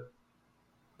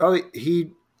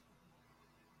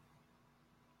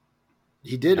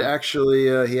did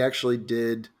actually he actually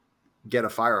did get a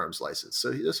firearms license.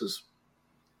 So this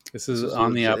is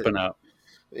on the up and up.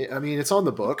 I mean, it's on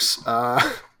the books.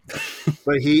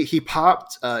 But he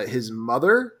popped his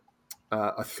mother,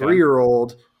 a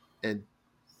 3-year-old, and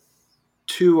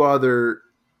 2 other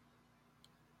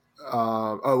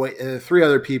 3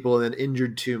 other people, and then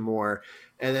injured 2 more.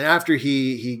 And then after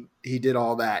he did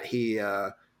all that, he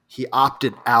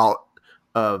opted out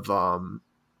of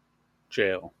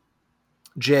jail.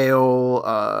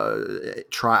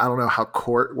 I don't know how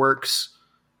court works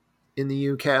in the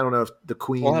UK. I don't know if the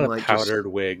Queen a lot of powdered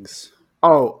wigs.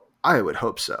 Oh, I would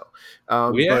hope so.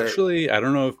 Actually, I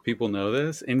don't know if people know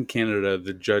this. In Canada,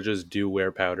 the judges do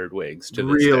wear powdered wigs to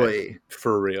this day.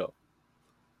 For real.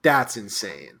 That's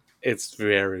insane. It's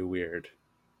very weird.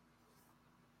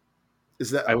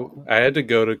 Is that? I had to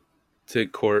go to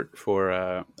court for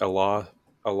a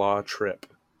law trip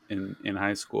in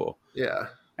high school. Yeah.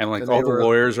 And all the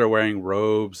lawyers are wearing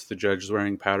robes, the judge is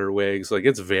wearing powdered wigs.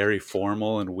 It's very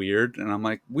formal and weird. And I'm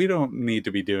like, we don't need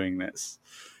to be doing this.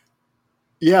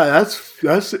 Yeah,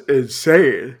 that's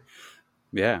insane.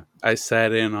 Yeah, I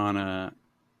sat in on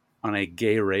a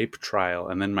gay rape trial,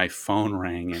 and then my phone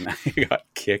rang, and I got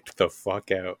kicked the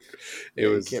fuck out.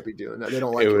 You can't be doing that. They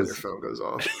don't like it when your phone goes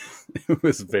off. It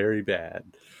was very bad.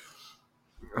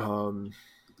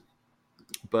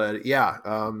 But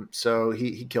yeah, so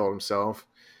he killed himself,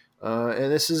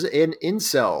 and this is an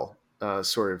incel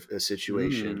sort of a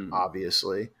situation.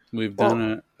 Obviously, we've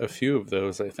done a few of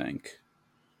those, I think.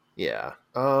 Yeah.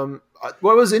 What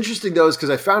was interesting though is because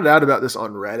I found out about this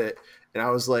on Reddit, and I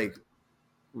was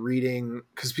reading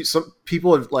because some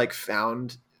people have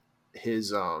found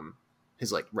his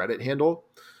Reddit handle,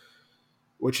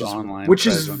 which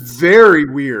is very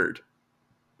weird.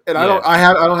 And I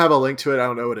don't have a link to it. I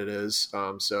don't know what it is.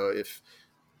 So if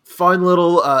fun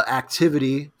little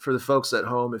activity for the folks at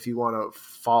home, if you want to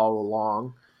follow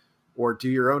along or do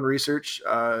your own research,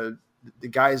 the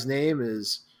guy's name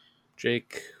is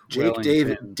Jake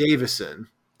Davison,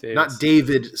 not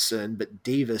Davidson, but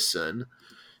Davison.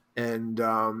 and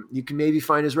you can maybe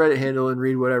find his Reddit handle and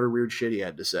read whatever weird shit he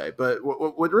had to say. But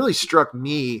what really struck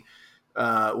me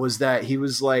was that he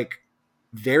was like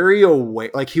very aware,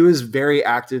 like he was very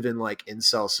active in like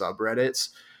incel subreddits,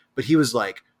 but he was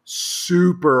like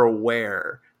super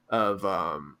aware of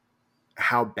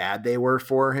how bad they were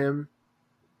for him.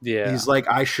 Yeah. He's like,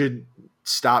 I should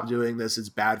stop doing this. It's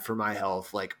bad for my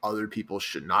health. Like other people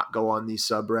should not go on these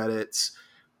subreddits,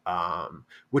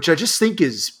 which I just think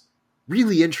is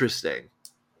really interesting.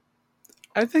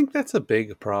 I think that's a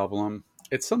big problem.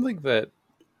 It's something that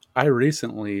I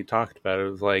recently talked about.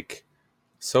 It was like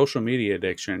social media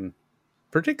addiction,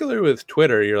 particularly with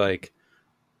Twitter. You're like,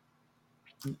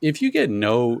 if you get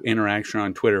no interaction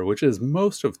on Twitter, which is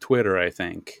most of Twitter, I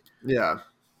think. Yeah.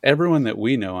 Everyone that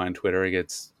we know on Twitter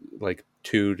gets like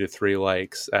 2 to 3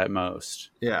 likes at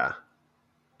most. Yeah.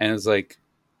 And it's like,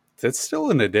 that's still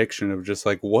an addiction of just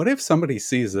like, what if somebody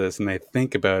sees this and they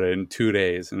think about it in 2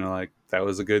 days and they're like, that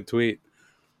was a good tweet.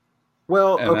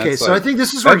 Well, And okay, that's so like- I think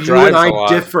this is that where you drives and a I lot.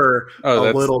 differ Oh, a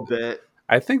that's- little bit.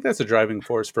 I think that's a driving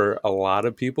force for a lot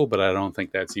of people, but I don't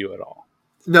think that's you at all.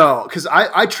 No, because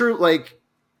I true like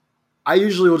I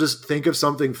usually will just think of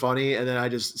something funny and then I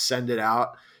just send it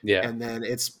out, Yeah. and then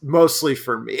it's mostly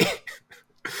for me.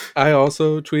 I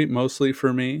also tweet mostly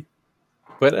for me,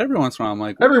 but every once in a while I'm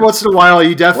like, Every once in a while, you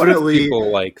what if definitely people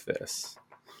like this?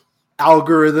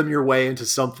 algorithm your way into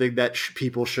something that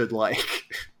people should like.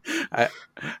 I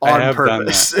On have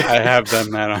purpose. done that. I have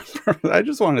done that on purpose. I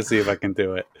just want to see if I can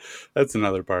do it. That's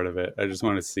another part of it. I just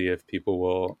want to see if people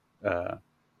will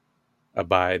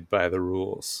abide by the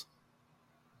rules.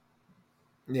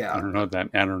 I Yeah. don't know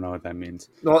what that means.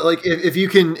 No, like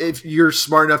if you're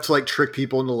smart enough to like trick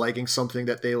people into liking something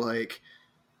that they like.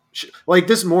 Like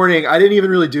this morning, I didn't even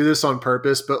really do this on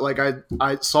purpose, but like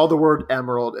I saw the word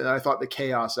emerald and I thought the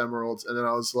Chaos Emeralds, and then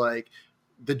I was like,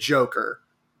 the Joker.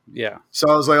 Yeah. So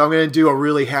I was like, I'm going to do a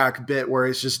really hack bit where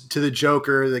it's just to the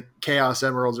Joker, the Chaos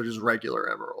Emeralds are just regular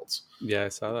emeralds. Yeah, I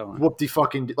saw that one. Whoop-de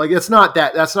fucking, like that's not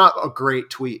a great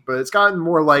tweet, but it's gotten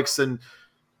more likes than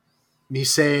me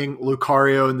saying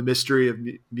Lucario and the Mystery of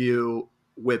Mew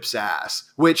whips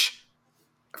ass, which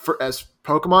as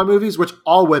Pokemon movies, which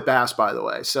all whip ass, by the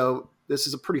way. So this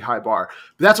is a pretty high bar,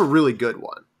 but that's a really good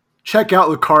one. Check out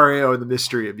Lucario and the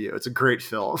Mystery of Mew. It's a great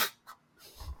film.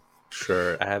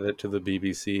 Sure, add it to the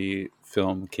BBC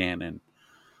film canon.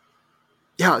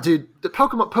 Yeah, dude, the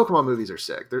Pokemon movies are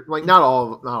sick. They're like not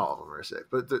all of them are sick,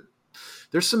 but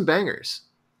there's some bangers.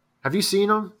 Have you seen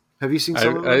them? Have you seen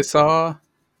some of them? I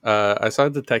saw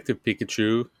Detective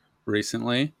Pikachu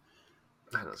recently,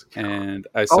 That doesn't count. and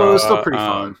I saw it was still pretty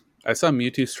fun. I saw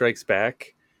Mewtwo Strikes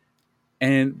Back,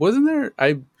 and wasn't there?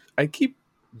 I keep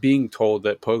being told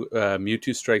that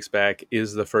Mewtwo Strikes Back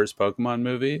is the first Pokemon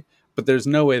movie, but there's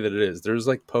no way that it is. There's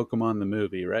like Pokemon the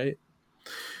movie, right?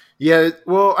 Yeah,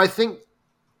 well, I think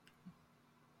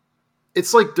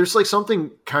it's like there's like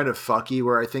something kind of fucky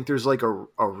where I think there's like a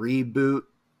reboot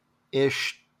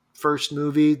ish first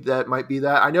movie that might be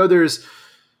that. I know there's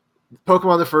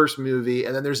Pokemon the first movie,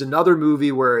 and then there's another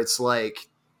movie where it's like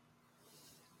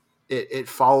it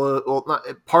follows. Well, not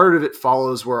part of it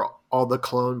follows where all the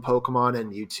clone Pokemon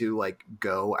and Mewtwo like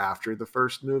go after the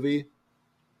first movie,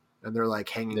 and they're like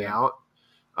hanging out.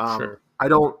 Sure. I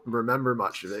don't remember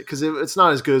much of it because it's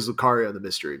not as good as Lucario and the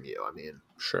Mystery Mew. I mean,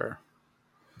 Sure.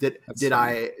 did funny.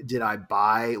 I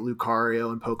buy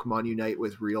Lucario and Pokemon Unite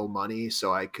with real money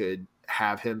so I could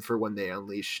have him for when they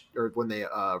unleashed or when they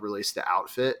released the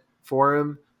outfit for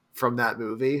him from that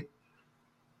movie?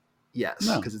 Yes,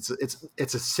 No. because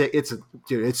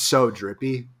dude, it's so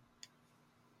drippy.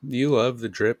 You love the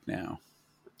drip now.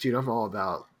 Dude, I'm all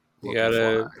about You looking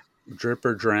gotta fly. drip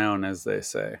or drown, as they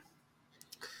say.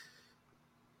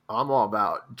 I'm all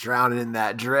about drowning in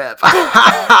that drip.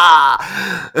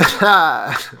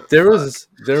 There was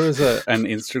an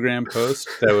Instagram post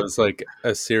that was like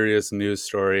a serious news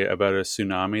story about a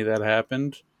tsunami that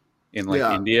happened in like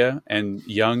Yeah. India, and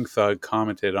Young Thug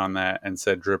commented on that and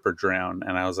said "drip or drown,"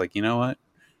 and I was like, you know what,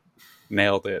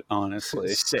 nailed it. Honestly,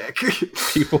 Sick.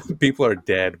 people are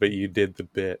dead, but you did the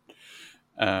bit.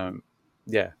 Yeah, I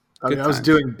mean, good I was times.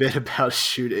 doing a bit about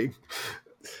shooting.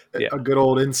 Yeah. A good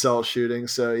old incel shooting,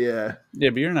 so yeah. Yeah,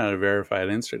 but you're not a verified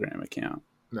Instagram account.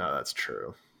 No, that's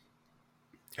true.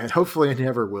 And hopefully I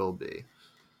never will be.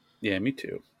 Yeah, me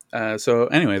too. So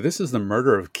anyway, this is the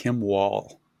murder of Kim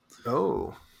Wall.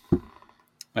 Oh.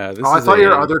 This I is thought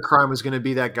your other crime was going to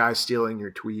be that guy stealing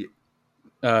your tweet.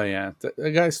 Oh yeah,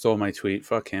 the guy stole my tweet.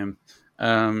 Fuck him.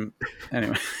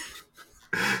 Anyway,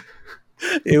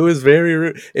 it was very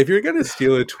rude. If you're gonna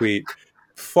steal a tweet,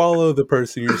 follow the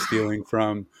person you're stealing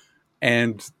from.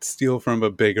 and steal from a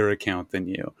bigger account than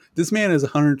you. This man has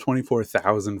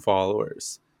 124,000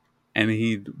 followers, and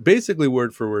he basically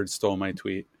word for word stole my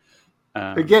tweet.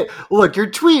 Again, look, your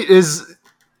tweet is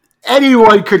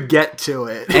anyone could get to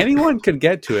it. Anyone could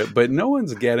get to it, but no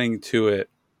one's getting to it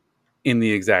in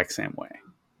the exact same way.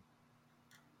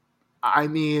 I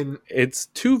mean, It's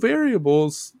two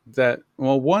variables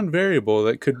one variable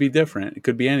that could be different. It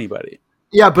could be anybody.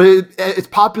 yeah, but it's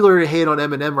popular to hate on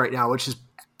Eminem right now, which is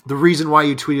the reason why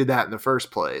you tweeted that in the first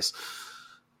place.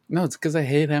 No, it's because I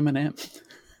hate Eminem.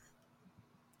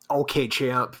 Okay,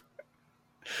 champ.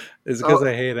 It's because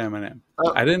I hate Eminem.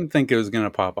 I didn't think it was going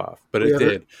to pop off, but it Yeah,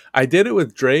 did. I did it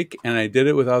with Drake, and I did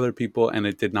it with other people, and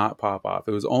it did not pop off.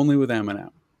 It was only with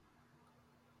Eminem.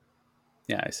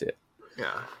 Yeah, I see it.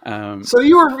 Yeah. So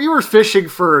you were fishing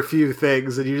for a few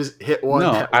things, and you just hit one.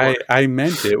 No, I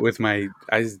meant it with my.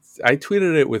 I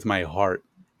tweeted it with my heart,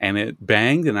 and it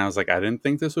banged, and I was like, I didn't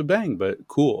think this would bang, but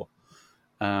cool.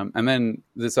 And then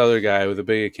this other guy with a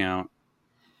big account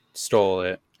stole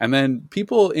it. And then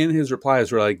people in his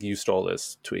replies were like, you stole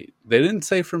this tweet. They didn't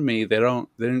say from me. They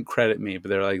didn't credit me, but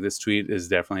they're like, this tweet is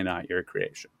definitely not your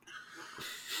creation.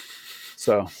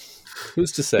 So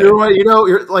who's to say? You're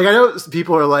like, I know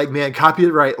people are like, man,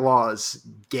 copyright laws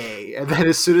gay. And then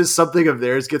as soon as something of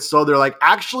theirs gets stolen, they're like,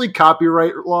 actually,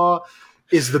 copyright law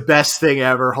is the best thing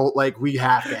ever. Like, we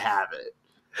have to have it.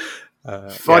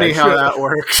 Funny how that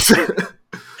works.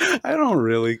 I don't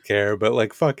really care, but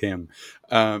like, fuck him.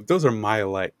 Those are my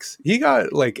likes. He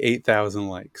got like 8,000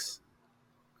 likes.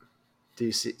 Do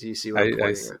you see what I'm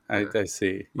pointing at? I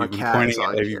see. My cat is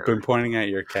on You've been pointing at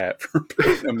your cat for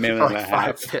a minute and a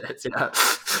half. 5 minutes,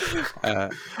 yeah.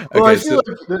 Well, I feel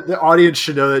like the audience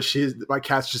should know that my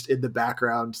cat's just in the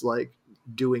background, like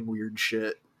doing weird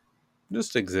shit.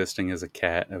 Just existing as a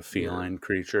cat, a feline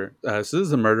creature. So this is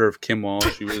the murder of Kim Wall.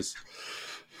 She was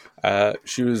a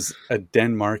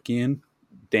Denmarkian.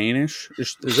 Danish?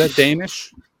 Is that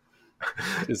Danish?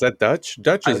 Is that Dutch?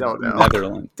 Dutch is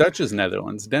Netherlands. Dutch is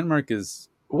Netherlands. Denmark is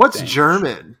What's Danish.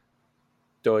 German?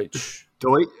 Deutsch.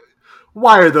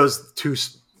 Why are those two?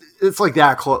 It's like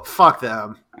that close. Fuck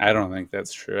them. I don't think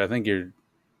that's true. I think you're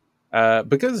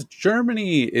because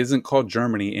Germany isn't called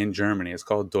Germany in Germany. It's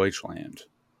called Deutschland.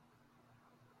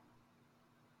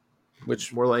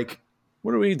 Which we're like,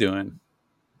 what are we doing?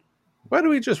 Why do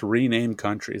we just rename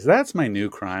countries? That's my new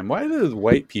crime. Why do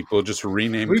white people just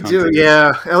rename countries? We do,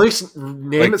 yeah. At least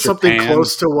name like it something Japan.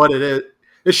 close to what it is.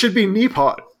 It should be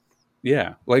Nippon.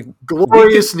 Yeah, like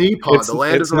glorious Nippon, the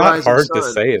land of the rising sun. It's not hard to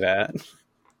say that.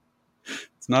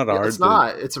 It's not hard. It's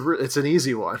not. It's an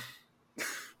easy one.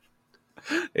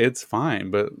 It's fine,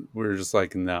 but we're just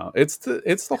like, no. It's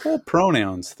the whole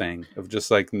pronouns thing of just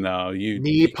like, no,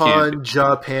 Nippon,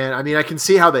 Japan. I mean, I can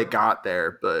see how they got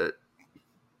there, but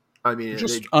I mean,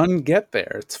 just unget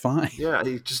there. It's fine. Yeah,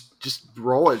 you just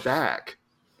roll it back.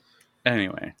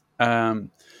 Anyway,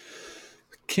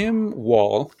 Kim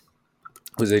Wall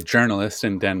was a journalist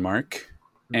in Denmark,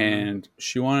 and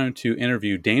she wanted to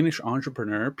interview Danish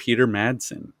entrepreneur Peter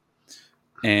Madsen.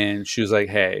 And she was like,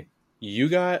 hey, you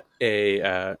got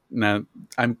a... now,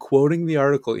 I'm quoting the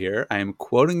article here. I am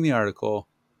quoting the article.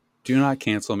 Do not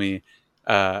cancel me.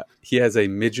 He has a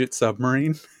midget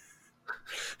submarine.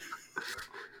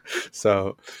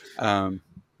 So, not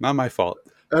my fault.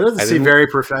 That doesn't seem very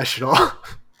professional.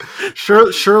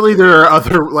 Surely there are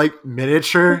other, like,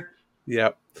 miniature.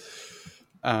 Yep.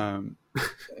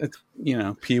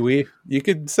 Pee-wee. You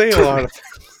could say a lot of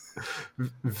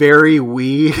things. Very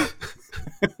wee.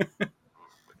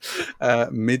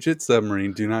 Midget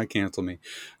submarine. Do not cancel me.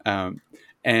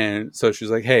 And so she's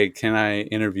like, hey, can I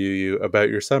interview you about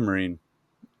your submarine?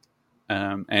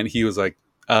 And he was like,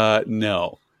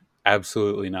 no.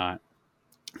 Absolutely not.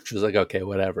 She was like, okay,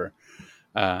 whatever.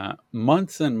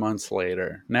 Months and months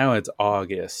later, now it's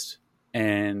August,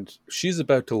 and she's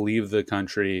about to leave the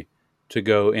country to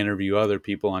go interview other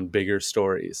people on bigger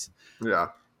stories. Yeah.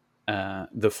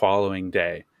 The following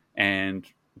day. And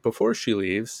before she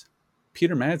leaves,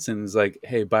 Peter Madsen is like,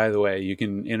 hey, by the way, you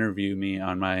can interview me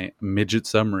on my midget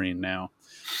submarine now.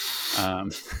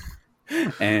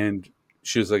 And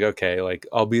she was like, okay, like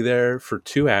I'll be there for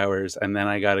 2 hours and then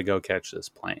I got to go catch this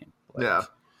plane. Like, yeah.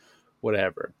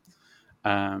 Whatever.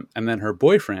 And then her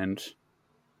boyfriend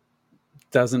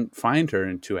doesn't find her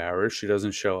in 2 hours. She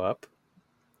doesn't show up.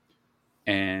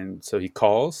 And so he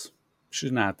calls.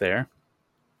 She's not there.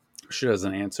 She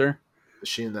doesn't answer. Is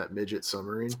she in that midget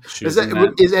submarine? Is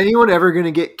anyone ever going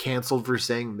to get canceled for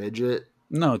saying midget?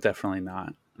 No, definitely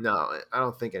not. No, I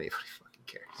don't think anybody fucking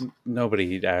cares.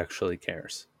 Nobody actually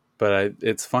cares. But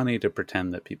it's funny to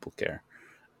pretend that people care.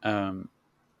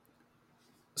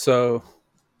 So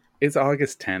It's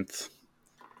August 10th.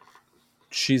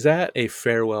 She's at a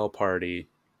farewell party.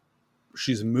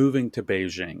 She's moving to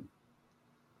Beijing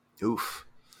Oof.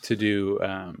 to do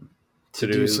To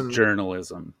do some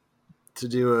journalism. to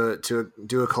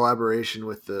do a collaboration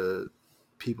with the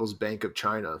People's Bank of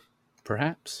China,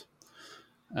 Perhaps.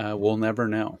 We'll never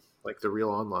know. like the real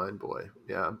online boy.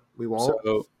 Yeah, we won't.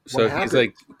 So he's happened?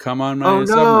 like, "Come on my Oh no!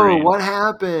 submarine." What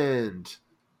happened?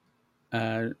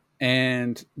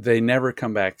 And they never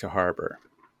come back to harbor.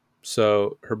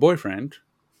 So her boyfriend,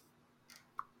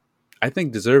 I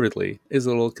think deservedly, is a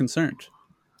little concerned.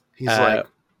 He's like,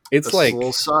 It's "This is like a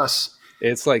little sus."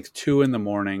 it's like 2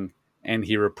 a.m, and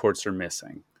he reports her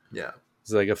missing. Yeah,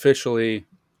 It's like officially,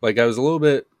 like I was a little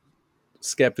bit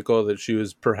skeptical that she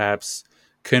was perhaps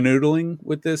canoodling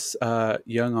with this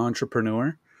young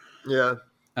entrepreneur. yeah.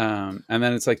 And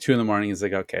then it's like 2 a.m. He's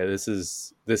like, okay, this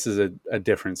is a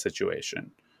different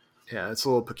situation. Yeah, it's a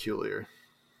little peculiar.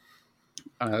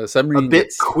 Submarine A bit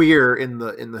gets, queer in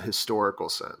the historical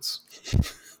sense.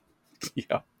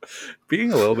 yeah,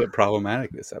 being a little bit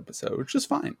problematic this episode, which is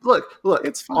fine. Look,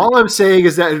 It's fine. all I'm saying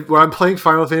is that when I'm playing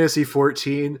Final Fantasy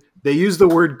 14, they use the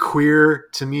word queer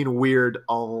to mean weird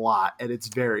a lot, and it's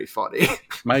very funny.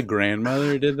 My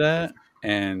grandmother did that,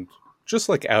 and just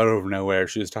like out of nowhere,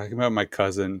 she was talking about my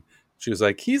cousin. She was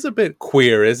like, "He's a bit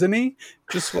queer, isn't he?"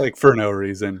 Just like for no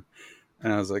reason.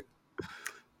 And I was like,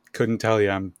 couldn't tell you,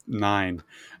 I'm 9.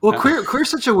 Well, queer's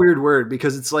such a weird word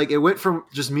because it's like it went from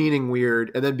just meaning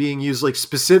weird and then being used like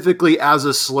specifically as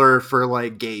a slur for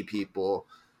like gay people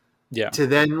Yeah. to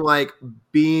then like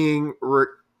being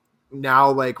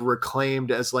now like reclaimed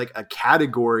as like a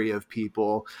category of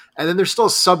people, and then there's still a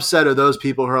subset of those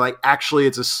people who are like, actually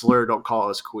it's a slur, don't call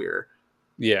us queer.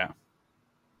 Yeah.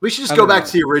 We should just I go don't back know.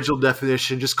 to the original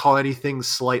definition, just call anything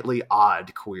slightly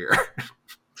odd queer.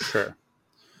 Sure.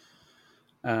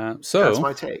 That's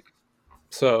my take.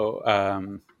 So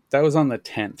that was on the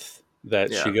 10th that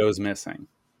she Yeah. goes missing.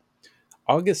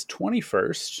 August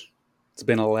 21st, it's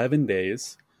been 11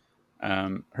 days.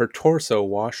 Her torso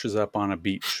washes up on a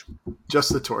beach.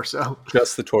 Just the torso.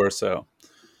 Just the torso.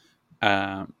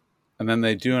 And then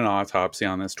they do an autopsy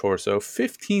on this torso.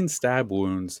 15 stab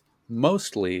wounds,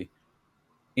 mostly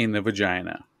in the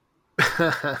vagina.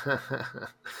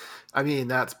 I mean,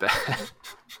 that's bad.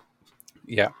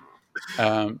 Yeah.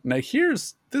 Now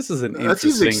this is an That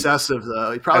seems interesting. excessive,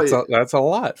 though. He probably, That's a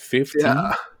lot. 15.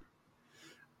 yeah.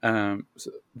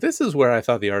 So this is where I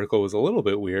thought the article was a little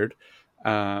bit weird.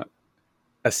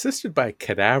 Assisted by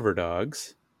cadaver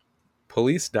dogs,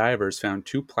 police divers found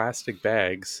 2 plastic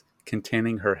bags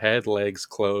containing her head, legs,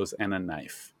 clothes, and a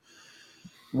knife.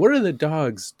 What are the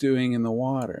dogs doing in the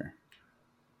water?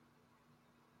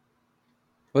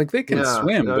 Like they can Yeah,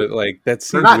 swim, no, but like that They're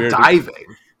seems not weird.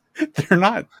 diving. They're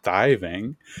not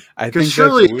diving. I think Because that's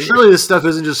surely, weird. surely this stuff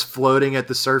isn't just floating at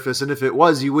the surface. And if it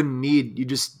was, you wouldn't need. You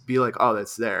just be like, "Oh,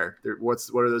 that's there." What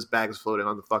are those bags floating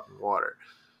on the fucking water?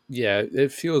 Yeah,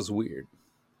 it feels weird.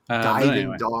 But Diving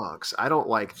anyway, dogs. I don't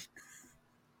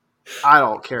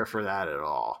care for that at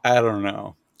all. I don't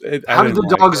know. I How do didn't the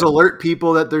like dogs it. alert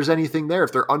people that there's anything there?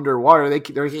 If they're underwater, they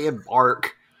can't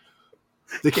bark.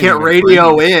 They Can't can't even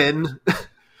radio breathe. in.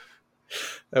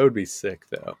 That would be sick,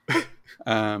 though.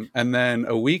 And then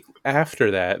a week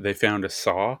after that, they found a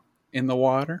saw in the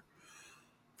water.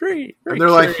 Very, very And they're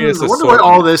like, curious I wonder what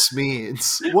assortment. all this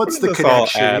means. What's What the does this all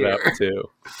connection add here? up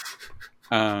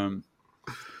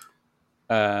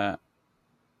to?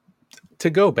 To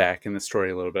go back in the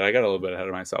story a little bit, I got a little bit ahead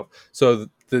of myself. So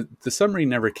the submarine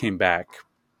never came back,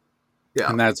 Yeah.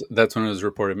 and that's when it was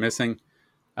reported missing.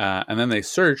 And then they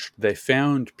searched. They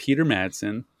found Peter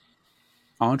Madsen,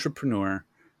 entrepreneur,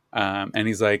 and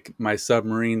he's like, "My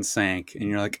submarine sank," and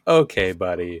you're like, "Okay,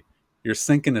 buddy, you're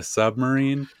sinking a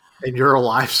submarine. And you're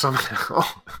alive somehow.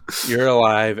 You're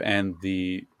alive, and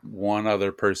the one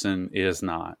other person is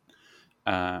not."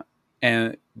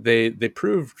 And they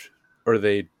proved, or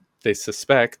they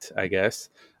suspect, I guess,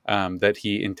 that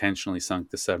he intentionally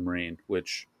sunk the submarine.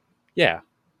 Which, yeah,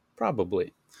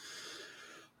 probably.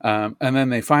 And then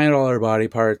they find all her body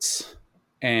parts,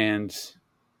 and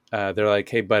they're like,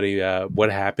 "Hey, buddy,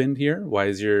 what happened here? Why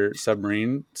is your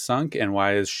submarine sunk, and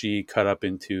why is she cut up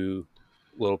into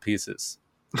little pieces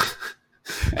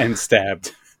and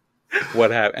stabbed? What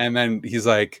happened?" And then he's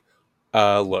like,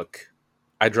 "Look,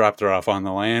 I dropped her off on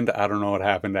the land. I don't know what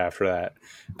happened after that."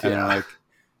 And they're like,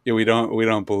 "Yeah, we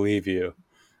don't believe you."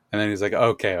 And then he's like,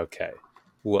 "Okay.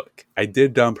 Look, I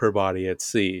did dump her body at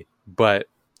sea, but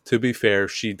to be fair,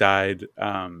 she died.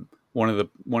 One of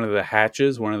the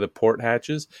hatches, one of the port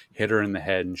hatches, hit her in the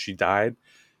head, and she died.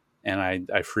 And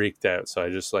I freaked out, so I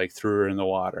just like threw her in the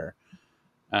water.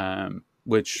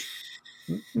 which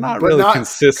not But really not-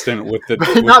 consistent with the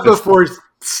But with not the- before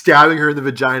stabbing her in the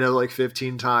vagina like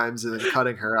 15 times and then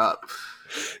cutting her up.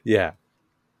 Yeah,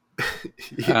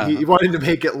 He wanted to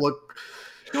make it look.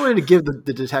 He wanted to give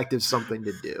the detectives something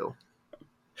to do.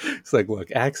 it's like,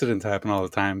 look, accidents happen all the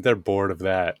time. They're bored of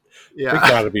that. They Yeah,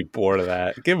 got to be bored of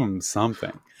that. Give them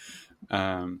something. put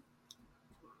the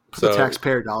So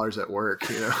taxpayer dollars at work.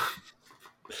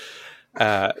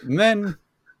 and then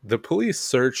the police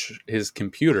search his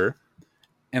computer,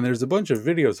 and there's a bunch of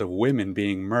videos of women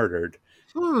being murdered.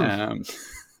 Um,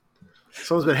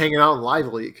 Someone's been hanging out in Live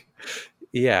Leak.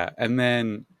 yeah, and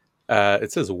then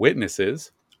it says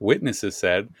witnesses. Witnesses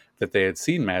said that they had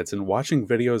seen Madsen watching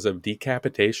videos of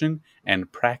decapitation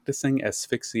and practicing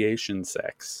asphyxiation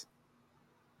sex.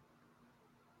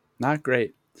 Not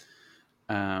great.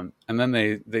 And then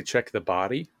they check the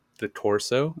body, the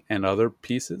torso, and other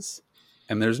pieces,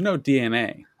 and there's no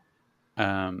DNA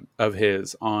of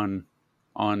his on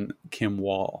Kim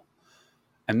Wall.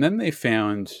 And then they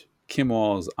found Kim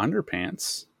Wall's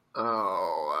underpants.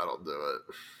 Oh, that'll do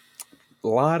it. A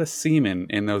lot of semen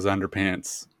in those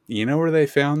underpants. You know where they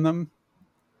found them?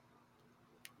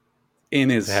 In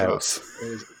his house. It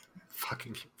was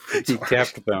fucking. He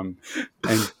kept them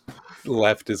and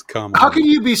left his cum. How on can them.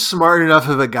 you be smart enough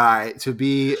of a guy to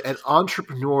be an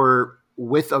entrepreneur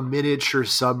with a miniature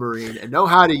submarine and know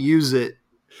how to use it,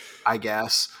 I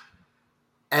guess,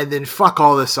 and then fuck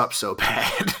all this up so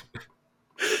bad?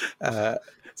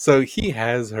 So he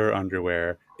has her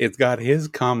underwear. It's got his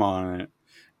cum on it,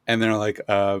 and they're like,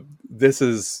 "This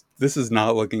is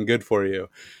not looking good for you."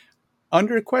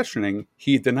 Under questioning,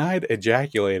 he denied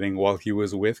ejaculating while he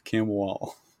was with Kim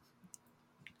Wall.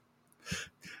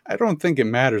 I don't think it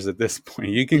matters at this point.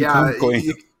 You can come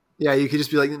clean. You could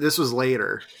just be like, this was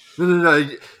later. No.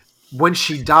 When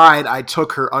she died, I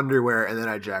took her underwear and then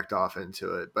I jacked off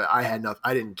into it. But I had nothing.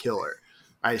 I didn't kill her.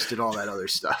 I just did all that other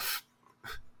stuff.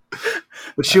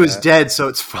 But she was dead, so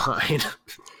it's fine.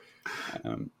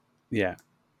 Yeah.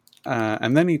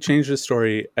 And then he changed his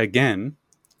story again,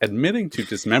 admitting to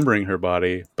dismembering her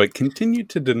body, but continued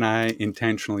to deny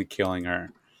intentionally killing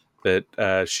her.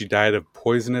 That she died of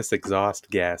poisonous exhaust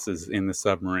gases in the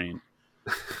submarine.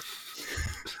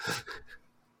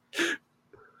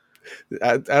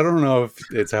 I don't know if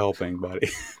it's helping, buddy.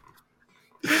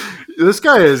 This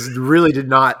guy really did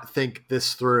not think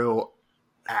this through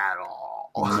at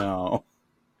all. No,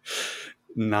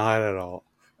 not at all.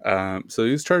 So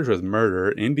he was charged with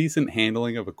murder, indecent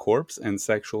handling of a corpse, and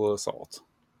sexual assault.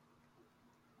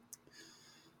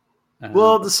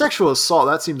 Well, the sexual assault,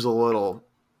 that seems a little...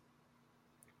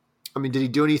 I mean, did he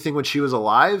do anything when she was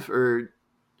alive? Or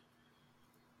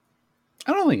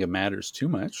I don't think it matters too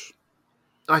much.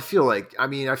 I feel like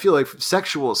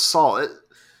sexual assault,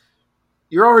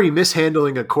 you're already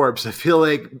mishandling a corpse. I feel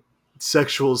like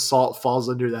sexual assault falls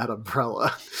under that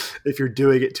umbrella. If you're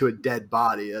doing it to a dead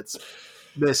body, that's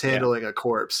mishandling a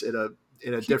corpse in a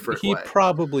different way. He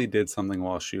probably did something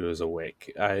while she was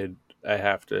awake. I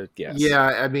have to guess. Yeah,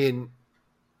 I mean,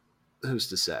 who's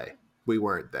to say? We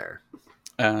weren't there.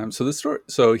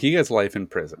 So he gets life in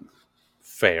prison.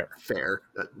 Fair.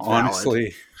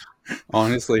 Valid.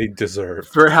 Honestly deserved.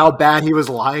 For how bad he was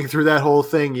lying through that whole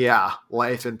thing, yeah,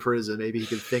 life in prison. Maybe he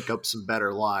could think up some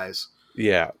better lies.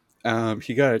 Yeah.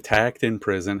 He got attacked in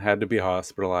prison, had to be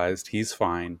hospitalized. He's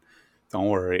fine. Don't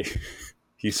worry.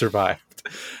 He survived.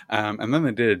 And then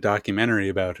they did a documentary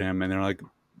about him, and they're like,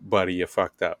 buddy, you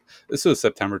fucked up. This was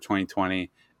September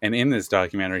 2020. And in this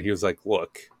documentary, he was like,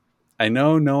 look, I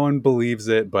know no one believes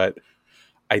it, but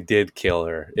I did kill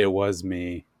her. It was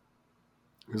me.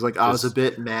 He was like, I was a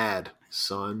bit mad,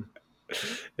 son.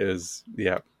 It was,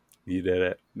 yeah, you did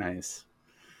it. Nice.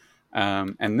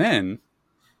 And then,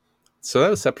 so that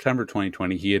was September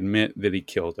 2020. He admit that he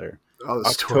killed her. Oh, the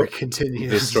story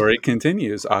continues. The story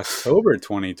continues. October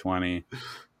 2020,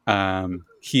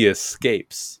 he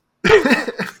escapes.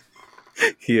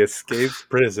 He escapes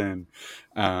prison.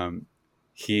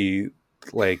 He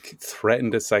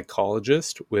threatened a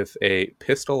psychologist with a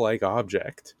pistol-like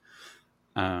object.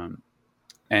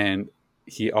 And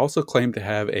he also claimed to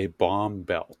have a bomb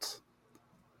belt.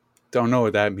 Don't know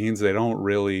what that means. They don't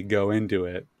really go into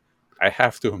it. I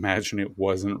have to imagine it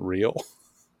wasn't real.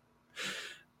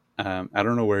 I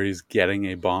don't know where he's getting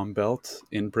a bomb belt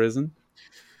in prison.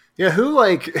 Yeah,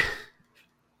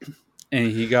 And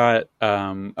he got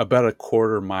about a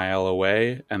quarter mile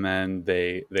away, and then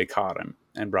they caught him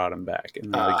and brought him back.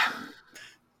 And they're like,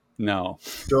 no.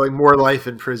 They're like, more life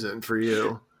in prison for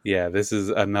you. Yeah, this is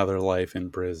another life in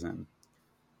prison.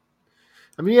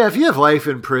 I mean, yeah, if you have life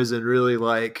in prison, really,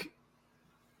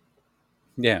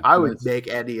 Yeah. I would make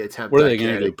any attempt. What are I they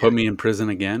going to can do? Put me in prison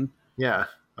again? Yeah,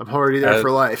 I'm already there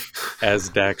for life. As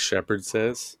Dax Shepard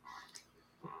says.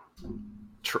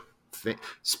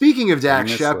 Speaking of Dax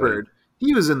Famously. Shepard,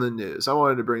 he was in the news. I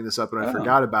wanted to bring this up and I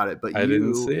forgot about it, but I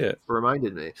didn't see it.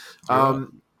 Reminded me. Yeah.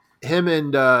 Him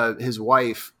and his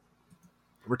wife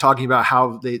were talking about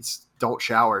how they don't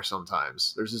shower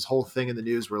sometimes. There's this whole thing in the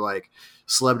news where like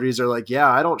celebrities are like, yeah,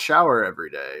 I don't shower every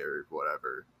day or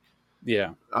whatever.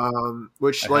 Yeah.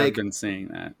 Which I have been seeing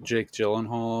that. Jake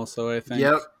Gyllenhaal also, I think.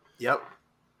 Yep.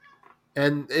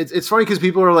 And it's funny because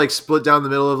people are like split down the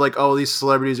middle of like, oh, these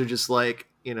celebrities are just like,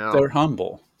 you know, they're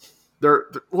humble. They're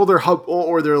humble,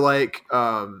 or they're like,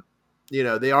 you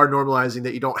know, they are normalizing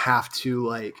that you don't have to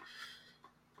like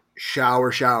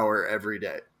shower every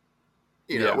day.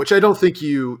 You know, which I don't think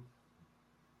you.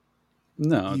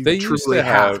 No, you they truly used to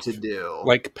have to do.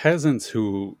 Like peasants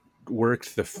who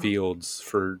worked the fields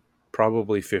for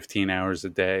probably 15 hours a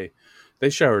day. They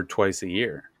showered twice a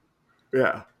year.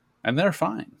 Yeah. And they're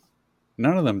fine.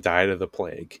 None of them died of the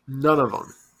plague. None of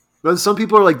them. But some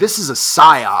people are like, this is a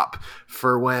psyop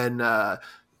for when,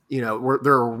 you know,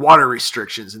 there are water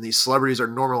restrictions and these celebrities are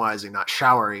normalizing not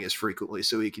showering as frequently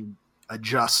so we can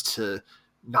adjust to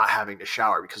not having to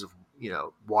shower because of, you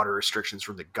know, water restrictions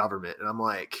from the government. And I'm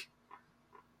like,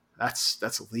 that's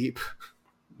a leap.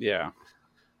 Yeah.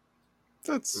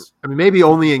 I mean, maybe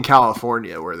only in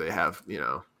California where they have, you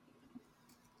know,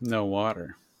 no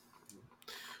water.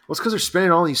 Well, it's because they're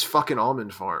spending all these fucking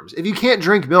almond farms. If you can't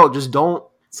drink milk, just don't.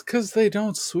 It's because they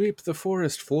don't sweep the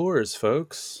forest floors,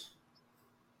 folks.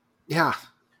 Yeah.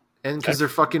 And because they're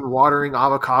fucking watering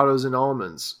avocados and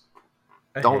almonds.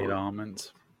 I hate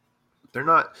almonds. They're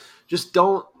not. Just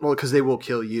don't. Well, because they will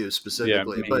kill you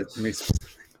specifically. Yeah,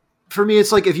 for me,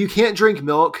 it's like if you can't drink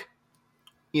milk,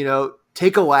 you know,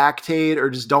 take a Lactaid or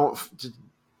just don't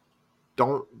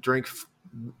drink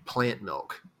plant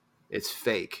milk. It's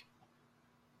fake.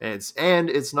 And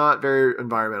it's not very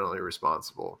environmentally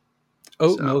responsible.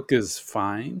 Oat milk is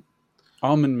fine.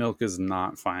 Almond milk is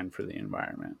not fine for the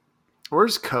environment.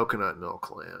 Where's coconut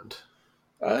milk land?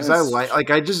 Because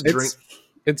I just drink.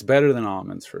 It's better than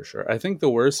almonds for sure. I think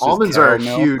the worst. Almonds is cow are a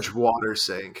milk. huge water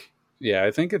sink. Yeah, I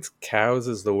think it's cows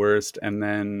is the worst, and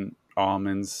then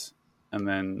almonds, and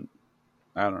then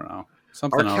I don't know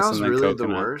something else. Are cows really coconut. the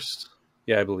worst?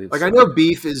 Yeah, I believe. Like I know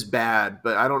beef is bad,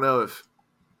 but I don't know if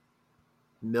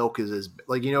milk is as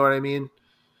like, you know what I mean?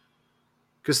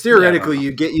 Because theoretically,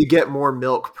 you get more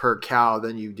milk per cow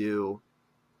than you do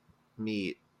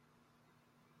meat.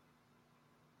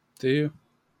 Do you?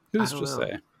 Who's to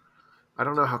say? I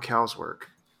don't know how cows work.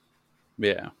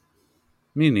 Yeah,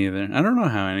 me neither. I don't know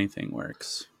how anything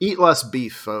works. Eat less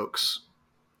beef, folks.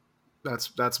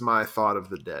 That's my thought of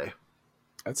the day.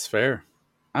 That's fair.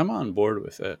 I'm on board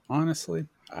with it. Honestly,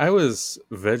 I was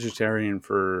vegetarian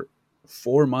for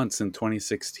 4 months in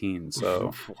 2016.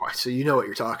 So you know what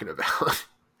you're talking about.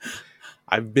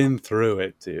 I've been through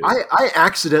it, dude. I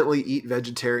accidentally eat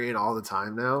vegetarian all the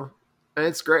time now, and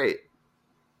it's great.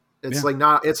 It's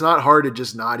it's not hard to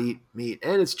just not eat meat,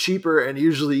 and it's cheaper and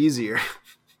usually easier.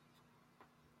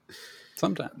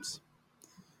 Sometimes.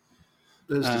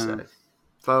 Who's to say,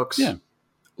 folks? Yeah.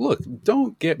 Look,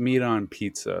 don't get meat on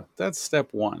pizza. That's step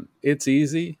one. It's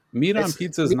easy. Meat on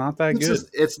pizza is not that good.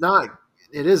 It's not.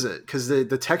 It isn't because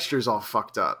the texture's all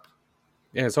fucked up.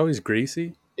 Yeah, it's always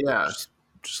greasy. Yeah.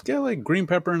 Just get like green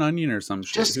pepper and onion or some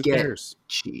shit. Who cares?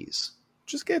 Cheese.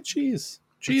 Just get cheese.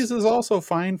 Cheese is also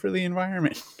fine for the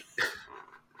environment.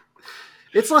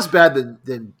 It's less bad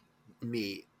than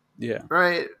meat. Yeah.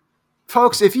 Right?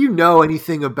 Folks, if you know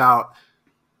anything about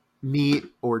meat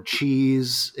or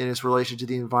cheese in its relation to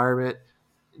the environment,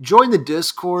 join the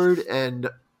Discord and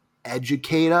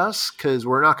educate us because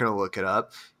we're not going to look it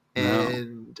up.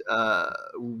 And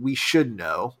we should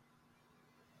know.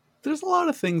 There's a lot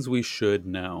of things we should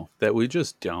know that we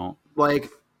just don't. Like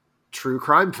true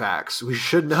crime facts. We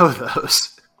should know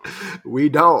those. We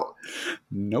don't.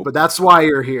 Nope. But that's why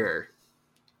you're here.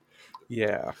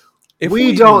 Yeah.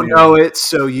 We don't know it,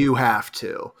 so you have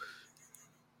to.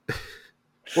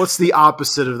 What's the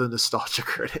opposite of the nostalgia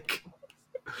critic?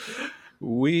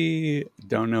 We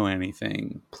don't know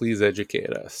anything. Please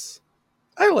educate us.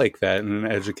 I like that in an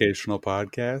educational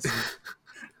podcast.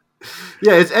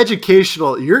 Yeah, it's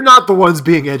educational. You're not the ones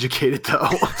being educated, though.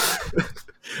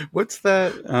 What's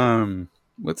that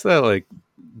like?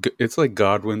 It's like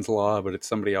Godwin's law, but it's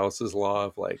somebody else's law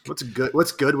of like.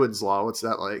 What's Goodwin's law? What's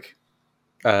that like?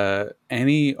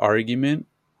 Any argument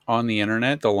on the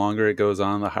internet, the longer it goes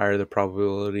on, the higher the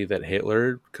probability that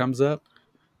Hitler comes up.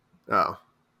 Oh,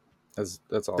 that's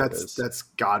all. It is. That's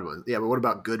Godwin. Yeah, but what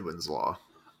about Goodwin's law?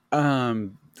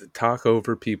 Talk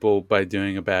over people by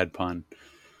doing a bad pun.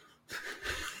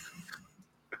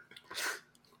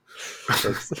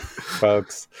 That's,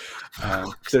 folks.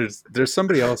 There's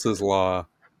somebody else's law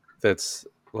that's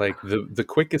like the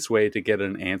quickest way to get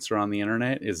an answer on the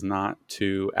internet is not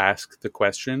to ask the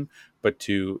question, but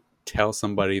to tell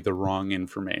somebody the wrong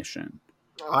information.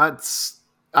 That's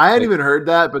I hadn't Like- even heard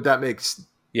that, but that makes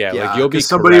Yeah, like you'll be because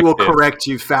somebody will corrected. correct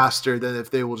you faster than if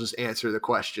they will just answer the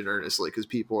question earnestly. Because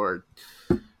people are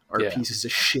Yeah. pieces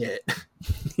of shit.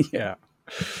 Yeah.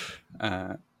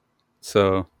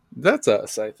 So that's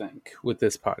us, I think, with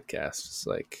this podcast. It's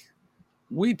like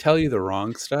we tell you the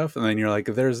wrong stuff, and then you're like,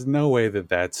 "There's no way that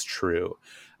that's true,"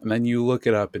 and then you look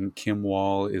it up, and Kim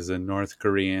Wall is a North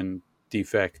Korean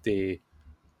defectee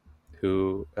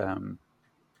who, I don't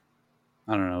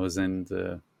know, was in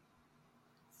the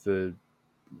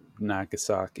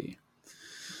Nagasaki.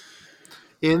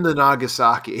 In the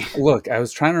Nagasaki. Look, I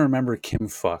was trying to remember Kim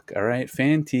Fuck, all right?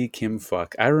 Fan-T Kim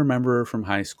Fuck. I remember her from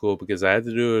high school because I had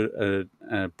to do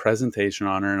a presentation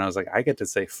on her, and I was like, I get to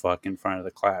say fuck in front of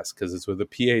the class because it's with a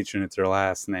PH and it's her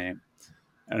last name.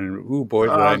 And, ooh, boy,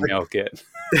 did I milk it.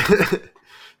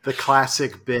 The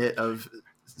classic bit of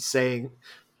saying...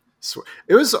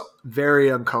 It was very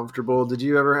uncomfortable. Did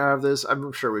you ever have this?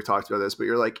 I'm sure we've talked about this, but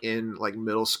you're like in like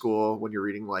middle school when you're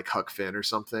reading like Huck Finn or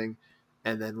something.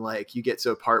 And then like you get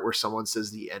to a part where someone says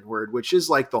the N word, which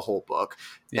is like the whole book.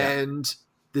 Yeah. And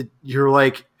you're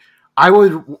like,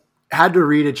 had to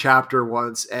read a chapter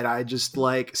once and I just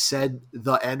like said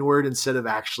the N word instead of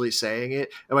actually saying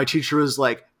it. And my teacher was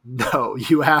like, no,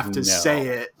 you have to No. say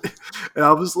it. And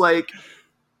I was like,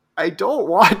 I don't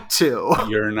want to.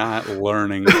 You're not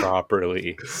learning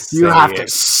properly. You have Say to it.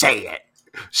 say it.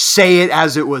 Say it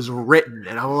as it was written.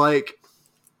 And I'm like,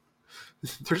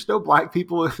 there's no black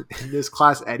people in this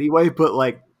class anyway, but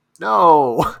like,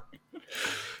 no.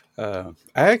 I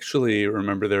actually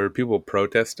remember there were people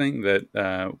protesting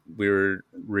that we were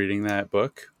reading that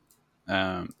book.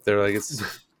 They're like, it's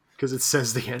Because it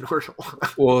says the N-word.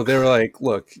 well, they were like,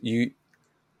 look, you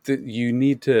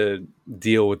need to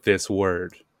deal with this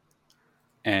word.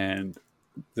 And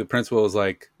the principal was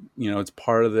like, it's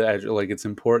part of the, like, it's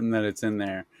important that it's in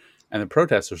there. And the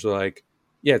protesters were like,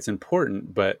 yeah, it's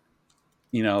important, but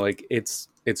like it's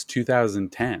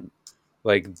 2010.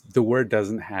 Like the word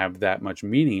doesn't have that much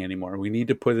meaning anymore. We need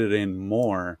to put it in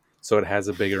more so it has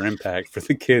a bigger impact for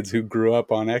the kids who grew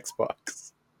up on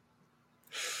Xbox.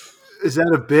 Is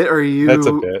that a bit or you? That's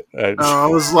a bit. I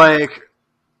was like,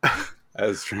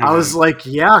 I was like,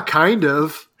 yeah, kind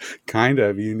of. kind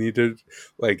of. You need to,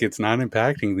 like, it's not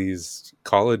impacting these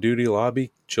Call of Duty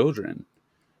lobby children.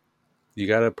 You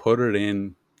got to put it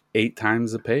in 8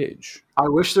 times a page. I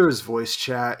wish there was voice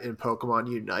chat in Pokemon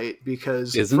Unite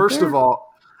because Isn't first there? of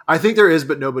all, I think there is,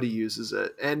 but nobody uses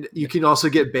it. And you can also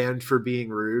get banned for being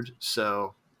rude.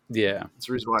 So Yeah. that's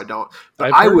the reason why I don't.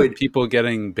 But I've heard would. of people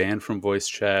getting banned from voice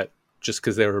chat just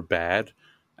because they were bad.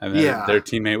 And then Yeah. their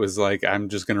teammate was like, I'm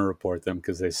just going to report them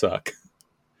because they suck.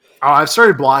 Oh, I've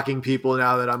started blocking people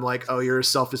now that I'm like, oh, you're a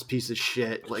selfish piece of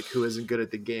shit, like who isn't good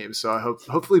at the game. So I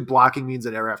hopefully blocking means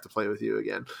I never have to play with you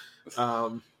again.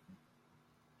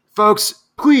 Folks,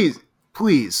 please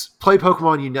play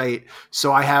Pokemon Unite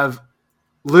so I have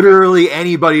literally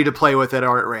anybody to play with that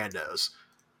aren't randos.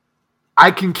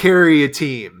 I can carry a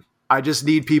team. I just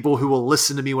need people who will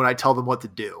listen to me when I tell them what to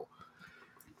do.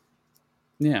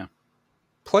 Yeah.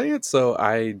 Play it so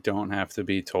I don't have to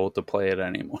be told to play it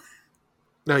anymore.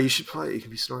 No, you should play. You can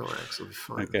be Snorlax. It'll be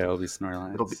fun. Okay, I'll be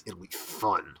Snorlax. It'll be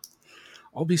fun.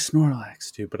 I'll be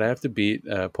Snorlax too, but I have to beat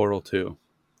Portal 2.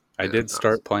 I Yeah, did nice.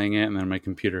 start playing it and then my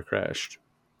computer crashed.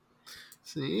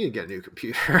 So you need to get a new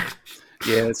computer.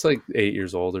 Yeah, it's like 8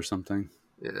 years old or something.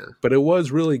 Yeah. But it was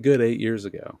really good 8 years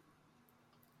ago.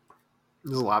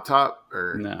 Is it a laptop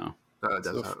or No. No, it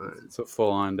doesn't have It's a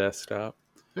full-on desktop.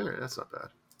 Yeah, that's not bad.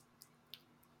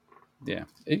 Yeah.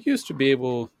 It used to be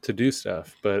able to do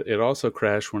stuff, but it also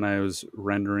crashed when I was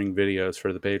rendering videos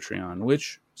for the Patreon,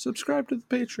 which subscribe to the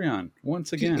Patreon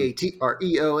once again.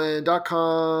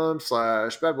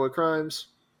 patreon.com/badboycrimes.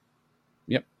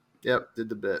 Yep, did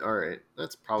the bit. All right.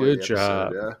 That's probably Good the episode,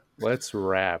 job. yeah. Let's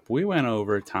wrap. We went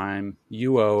over time.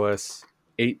 You owe us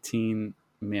 18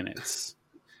 minutes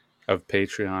of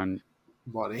Patreon.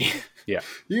 Money. Yeah.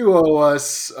 You owe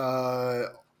us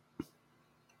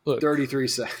Look, 33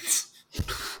 cents.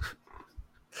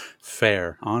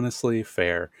 fair. Honestly,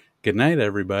 fair. Good night,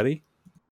 everybody.